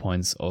 4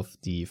 points off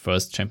the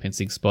first Champions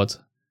League spot.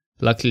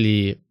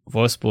 Luckily,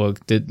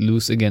 Wolfsburg did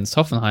lose against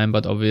Hoffenheim,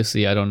 but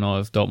obviously I don't know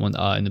if Dortmund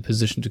are in a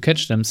position to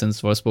catch them,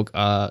 since Wolfsburg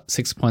are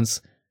 6 points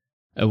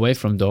away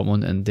from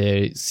Dortmund, and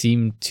they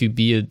seem to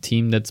be a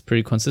team that's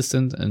pretty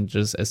consistent. And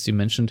just as you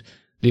mentioned,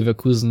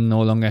 Leverkusen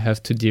no longer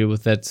have to deal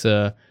with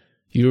that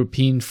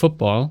European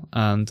football,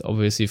 and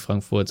obviously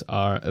Frankfurt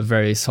are a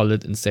very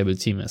solid and stable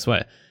team as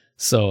well.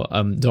 So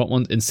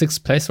Dortmund in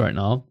 6th place right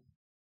now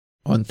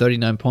on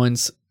 39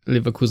 points.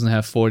 Leverkusen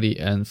have 40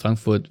 and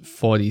Frankfurt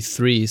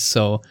 43.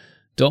 So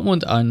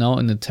Dortmund are now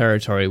in the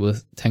territory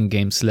with 10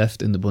 games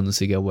left in the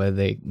Bundesliga where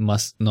they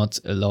must not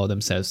allow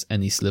themselves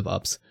any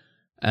slip-ups.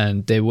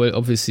 And they will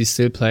obviously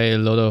still play a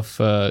lot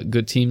of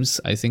good teams.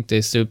 I think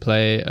they still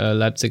play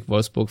Leipzig,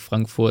 Wolfsburg,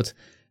 Frankfurt,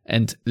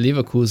 and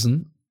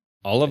Leverkusen.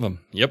 All of them,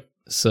 yep.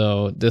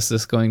 So this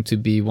is going to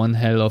be one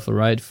hell of a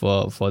ride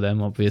for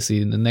them.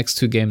 Obviously, the next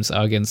 2 games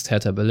are against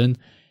Hertha Berlin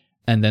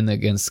and then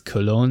against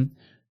Cologne.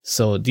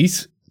 So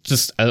these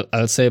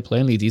I'll say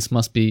plainly, these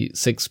must be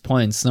 6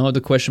 points. Now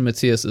the question,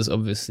 Matthias, is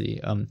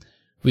obviously,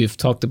 we've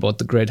talked about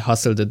the great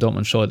hustle that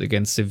Dortmund showed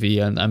against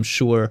Sevilla, and I'm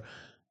sure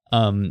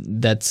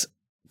that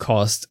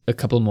caused a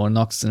couple more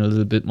knocks and a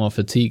little bit more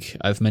fatigue.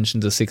 I've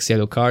mentioned the 6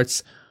 yellow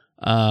cards.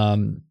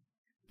 Bellingham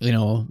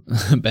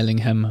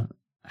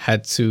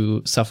had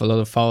to suffer a lot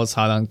of fouls.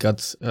 Haaland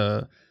got,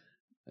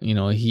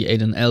 he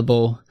ate an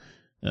elbow.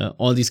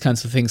 All these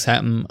kinds of things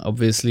happen.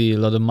 Obviously, a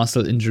lot of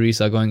muscle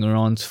injuries are going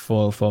around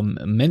for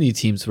many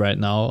teams right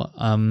now.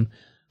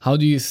 How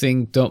do you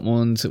think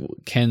Dortmund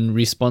can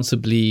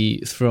responsibly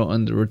throw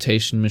on the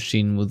rotation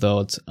machine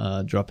without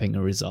dropping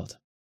a result?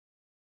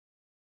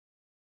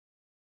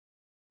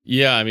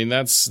 Yeah, I mean,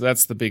 that's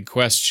the big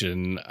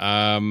question.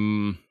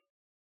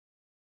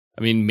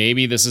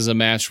 Maybe this is a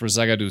match where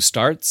Zagadou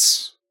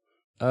starts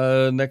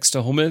next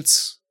to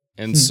Hummels.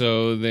 And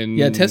so then...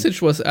 Yeah,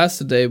 Terzic was asked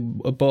today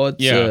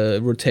about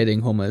rotating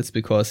Hummels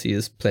because he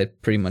has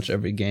played pretty much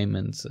every game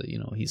and,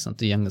 he's not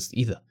the youngest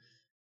either.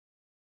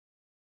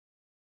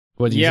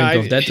 What do you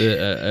think of that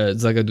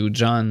Zagadou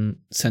Can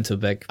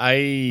centre-back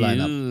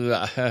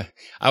lineup?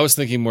 I was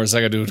thinking more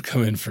Zagadou would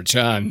come in for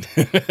Can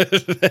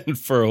than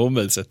for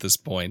Hummels at this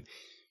point.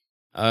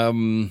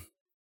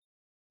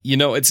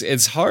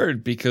 It's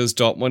hard because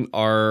Dortmund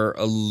are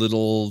a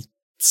little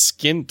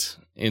skint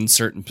in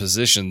certain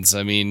positions.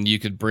 I mean, you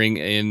could bring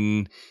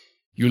in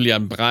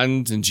Julian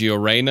Brandt and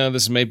Gio Reyna.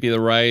 This might be the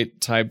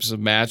right types of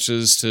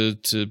matches to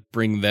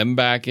bring them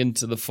back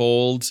into the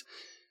fold.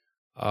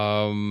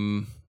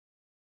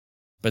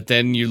 But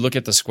then you look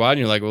at the squad and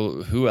you're like,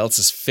 well, who else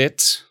is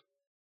fit?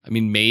 I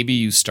mean, maybe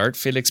you start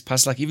Felix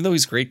Passlack, even though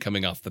he's great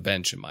coming off the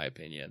bench, in my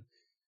opinion.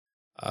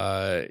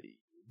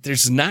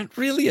 There's not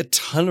really a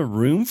ton of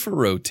room for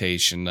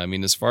rotation. I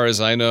mean, as far as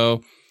I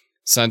know,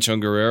 Sancho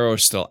and Guerrero are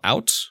still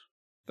out.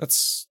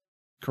 That's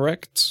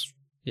correct?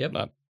 Yep.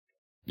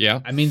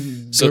 Yeah. I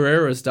mean,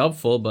 Guerrero is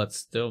doubtful, but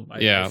still,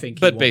 I think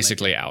but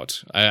basically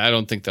out. I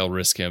don't think they'll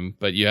risk him.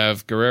 But you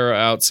have Guerrero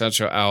out,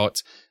 Sancho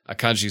out,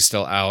 Akanji's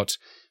still out.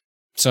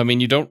 So, I mean,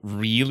 you don't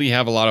really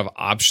have a lot of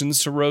options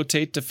to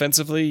rotate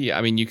defensively.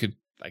 I mean, you could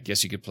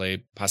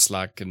play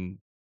Passlack and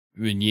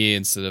Meunier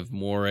instead of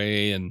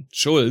Morey and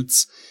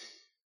Schultz.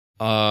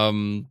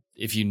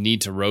 If you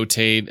need to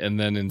rotate, and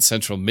then in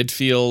central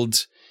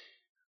midfield,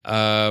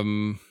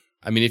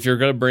 if you're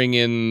going to bring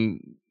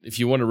in, if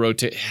you want to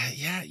rotate,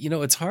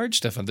 it's hard,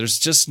 Stefan. There's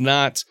just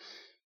not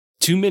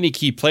too many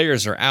key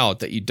players are out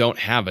that you don't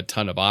have a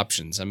ton of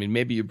options. I mean,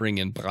 maybe you bring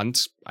in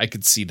Brandt. I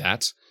could see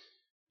that.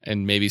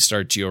 And maybe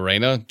start Gio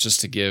Reyna just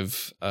to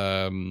give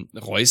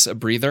Reus a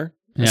breather,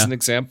 as an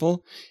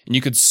example. And you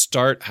could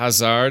start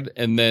Hazard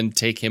and then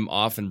take him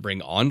off and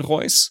bring on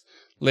Reus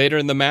later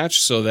in the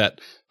match so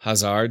that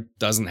Hazard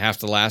doesn't have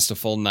to last a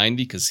full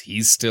 90 because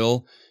he's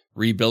still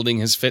rebuilding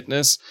his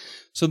fitness.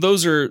 So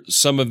those are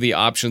some of the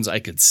options I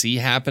could see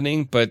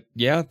happening. But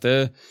yeah,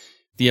 the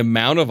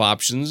amount of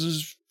options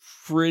is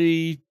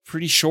pretty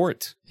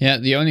short. Yeah,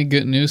 the only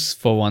good news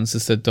for once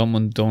is that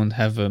Dortmund don't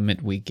have a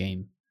midweek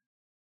game.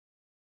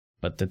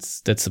 But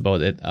that's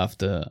about it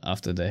after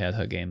they had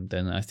her game.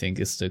 Then I think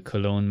it's the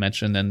Cologne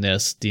match, and then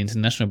there's the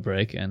international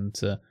break. And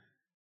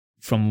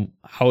from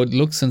how it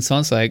looks and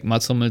sounds like,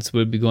 Mats Hummels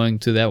will be going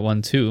to that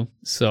one too.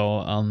 So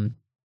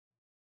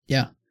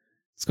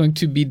it's going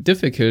to be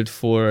difficult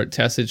for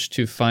Terzic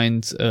to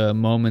find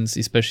moments,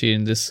 especially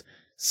in this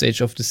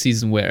stage of the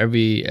season where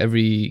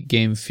every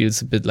game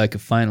feels a bit like a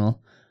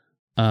final.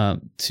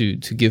 To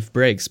give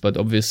breaks, but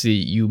obviously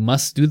you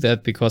must do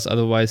that because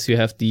otherwise you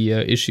have the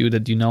issue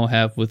that you now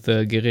have with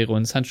Guerrero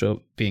and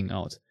Sancho being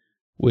out,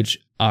 which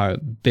are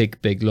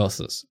big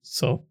losses.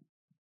 So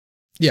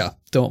yeah,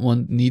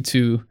 Dortmund need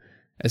to,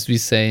 as we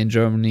say in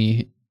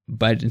Germany,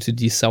 bite into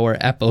the sour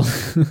apple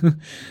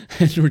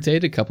and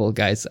rotate a couple of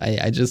guys.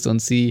 I just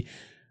don't see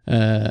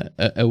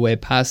a way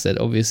past that.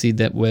 Obviously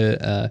that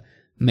will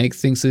make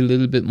things a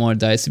little bit more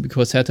dicey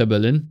because Hertha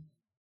Berlin,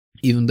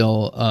 even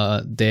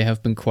though they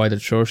have been quite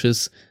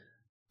atrocious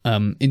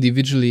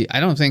individually, I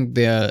don't think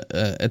they're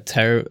a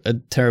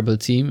terrible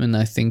team, and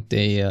I think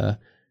they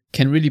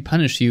can really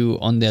punish you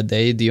on their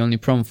day. The only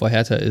problem for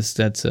Hertha is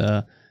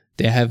that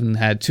they haven't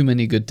had too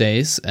many good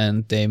days,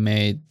 and they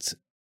made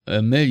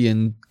a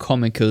million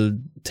comical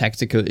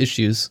tactical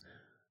issues.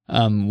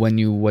 When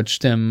you watch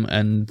them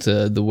and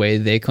the way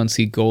they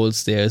concede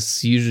goals,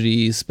 there's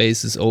usually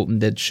spaces open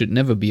that should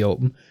never be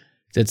open.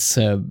 That's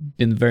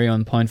been very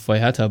on point for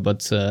Hertha,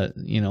 but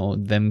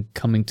them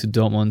coming to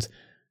Dortmund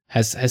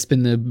has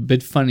been a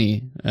bit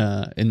funny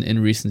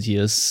in recent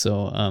years.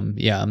 So I'm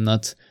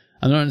not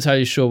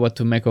entirely sure what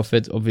to make of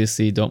it.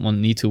 Obviously, Dortmund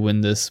need to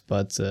win this,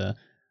 but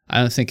I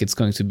don't think it's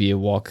going to be a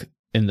walk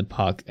in the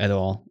park at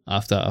all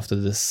after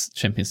this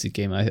Champions League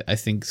game. I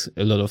think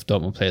a lot of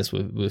Dortmund players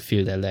will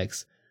feel their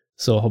legs.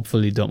 So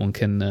hopefully Dortmund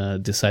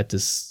can decide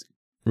this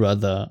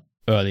rather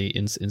early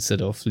instead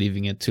of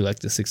leaving it to like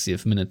the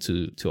 60th minute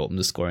to open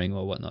the scoring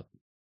or whatnot.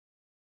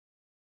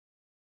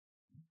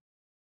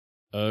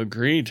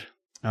 Agreed.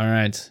 All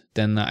right,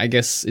 then I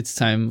guess it's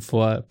time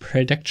for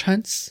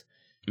predictions.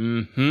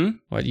 Mm-hmm.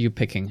 What are you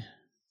picking?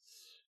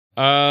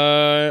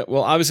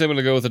 Well, obviously I'm going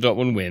to go with the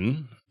Dortmund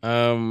win.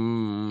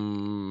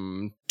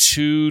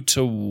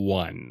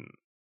 2-1.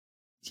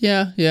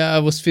 Yeah, I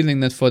was feeling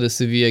that for the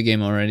Sevilla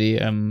game already.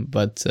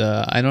 But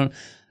I don't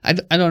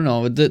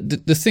know.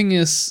 The thing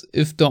is,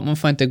 if Dortmund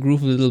find their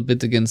groove a little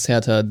bit against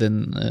Hertha,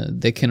 then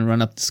they can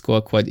run up the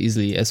score quite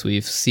easily, as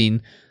we've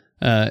seen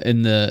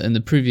in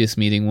the previous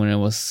meeting when it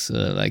was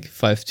like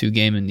 5-2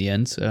 game in the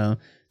end. So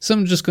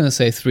I'm just gonna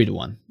say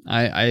 3-1.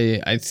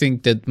 I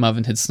think that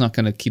Marvin Hitt's not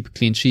gonna keep a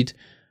clean sheet,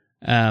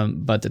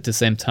 but at the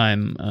same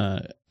time,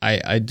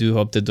 I do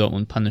hope that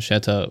Dortmund punish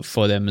Hertha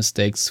for their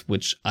mistakes,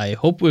 which I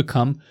hope will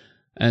come.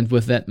 And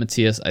with that,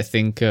 Matthias, I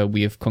think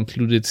we have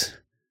concluded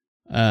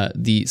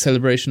the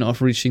celebration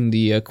of reaching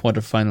the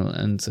quarterfinal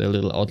and a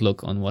little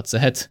outlook on what's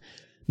ahead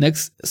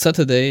next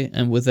Saturday.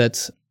 And with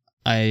that,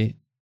 I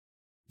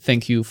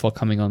thank you for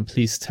coming on.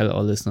 Please tell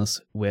our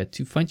listeners where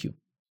to find you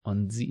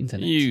on the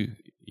internet.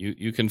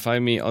 You can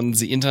find me on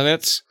the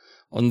internet,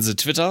 on the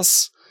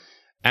Twitters,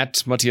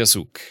 at Matthias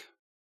Hug.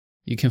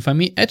 You can find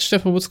me at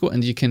Stefan Butzko,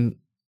 and you can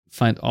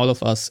find all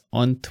of us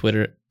on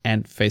Twitter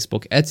and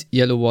Facebook at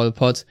Yellow Wall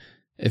Pod.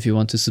 If you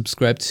want to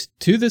subscribe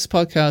to this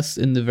podcast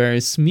in the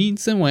various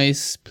means and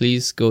ways,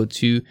 please go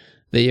to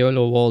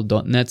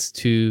theyellowwall.net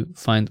to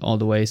find all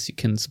the ways you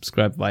can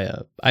subscribe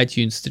via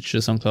iTunes, Stitcher,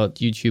 SoundCloud,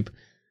 YouTube,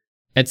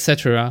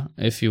 etc.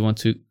 If you want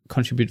to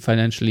contribute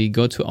financially,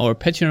 go to our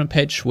Patreon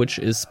page, which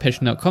is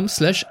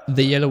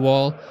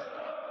patreon.com/theyellowwall.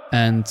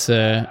 And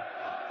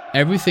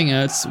everything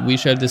else we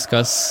shall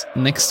discuss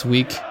next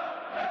week.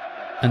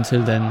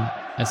 Until then,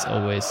 as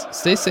always,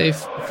 stay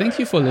safe. Thank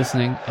you for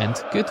listening, and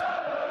goodbye.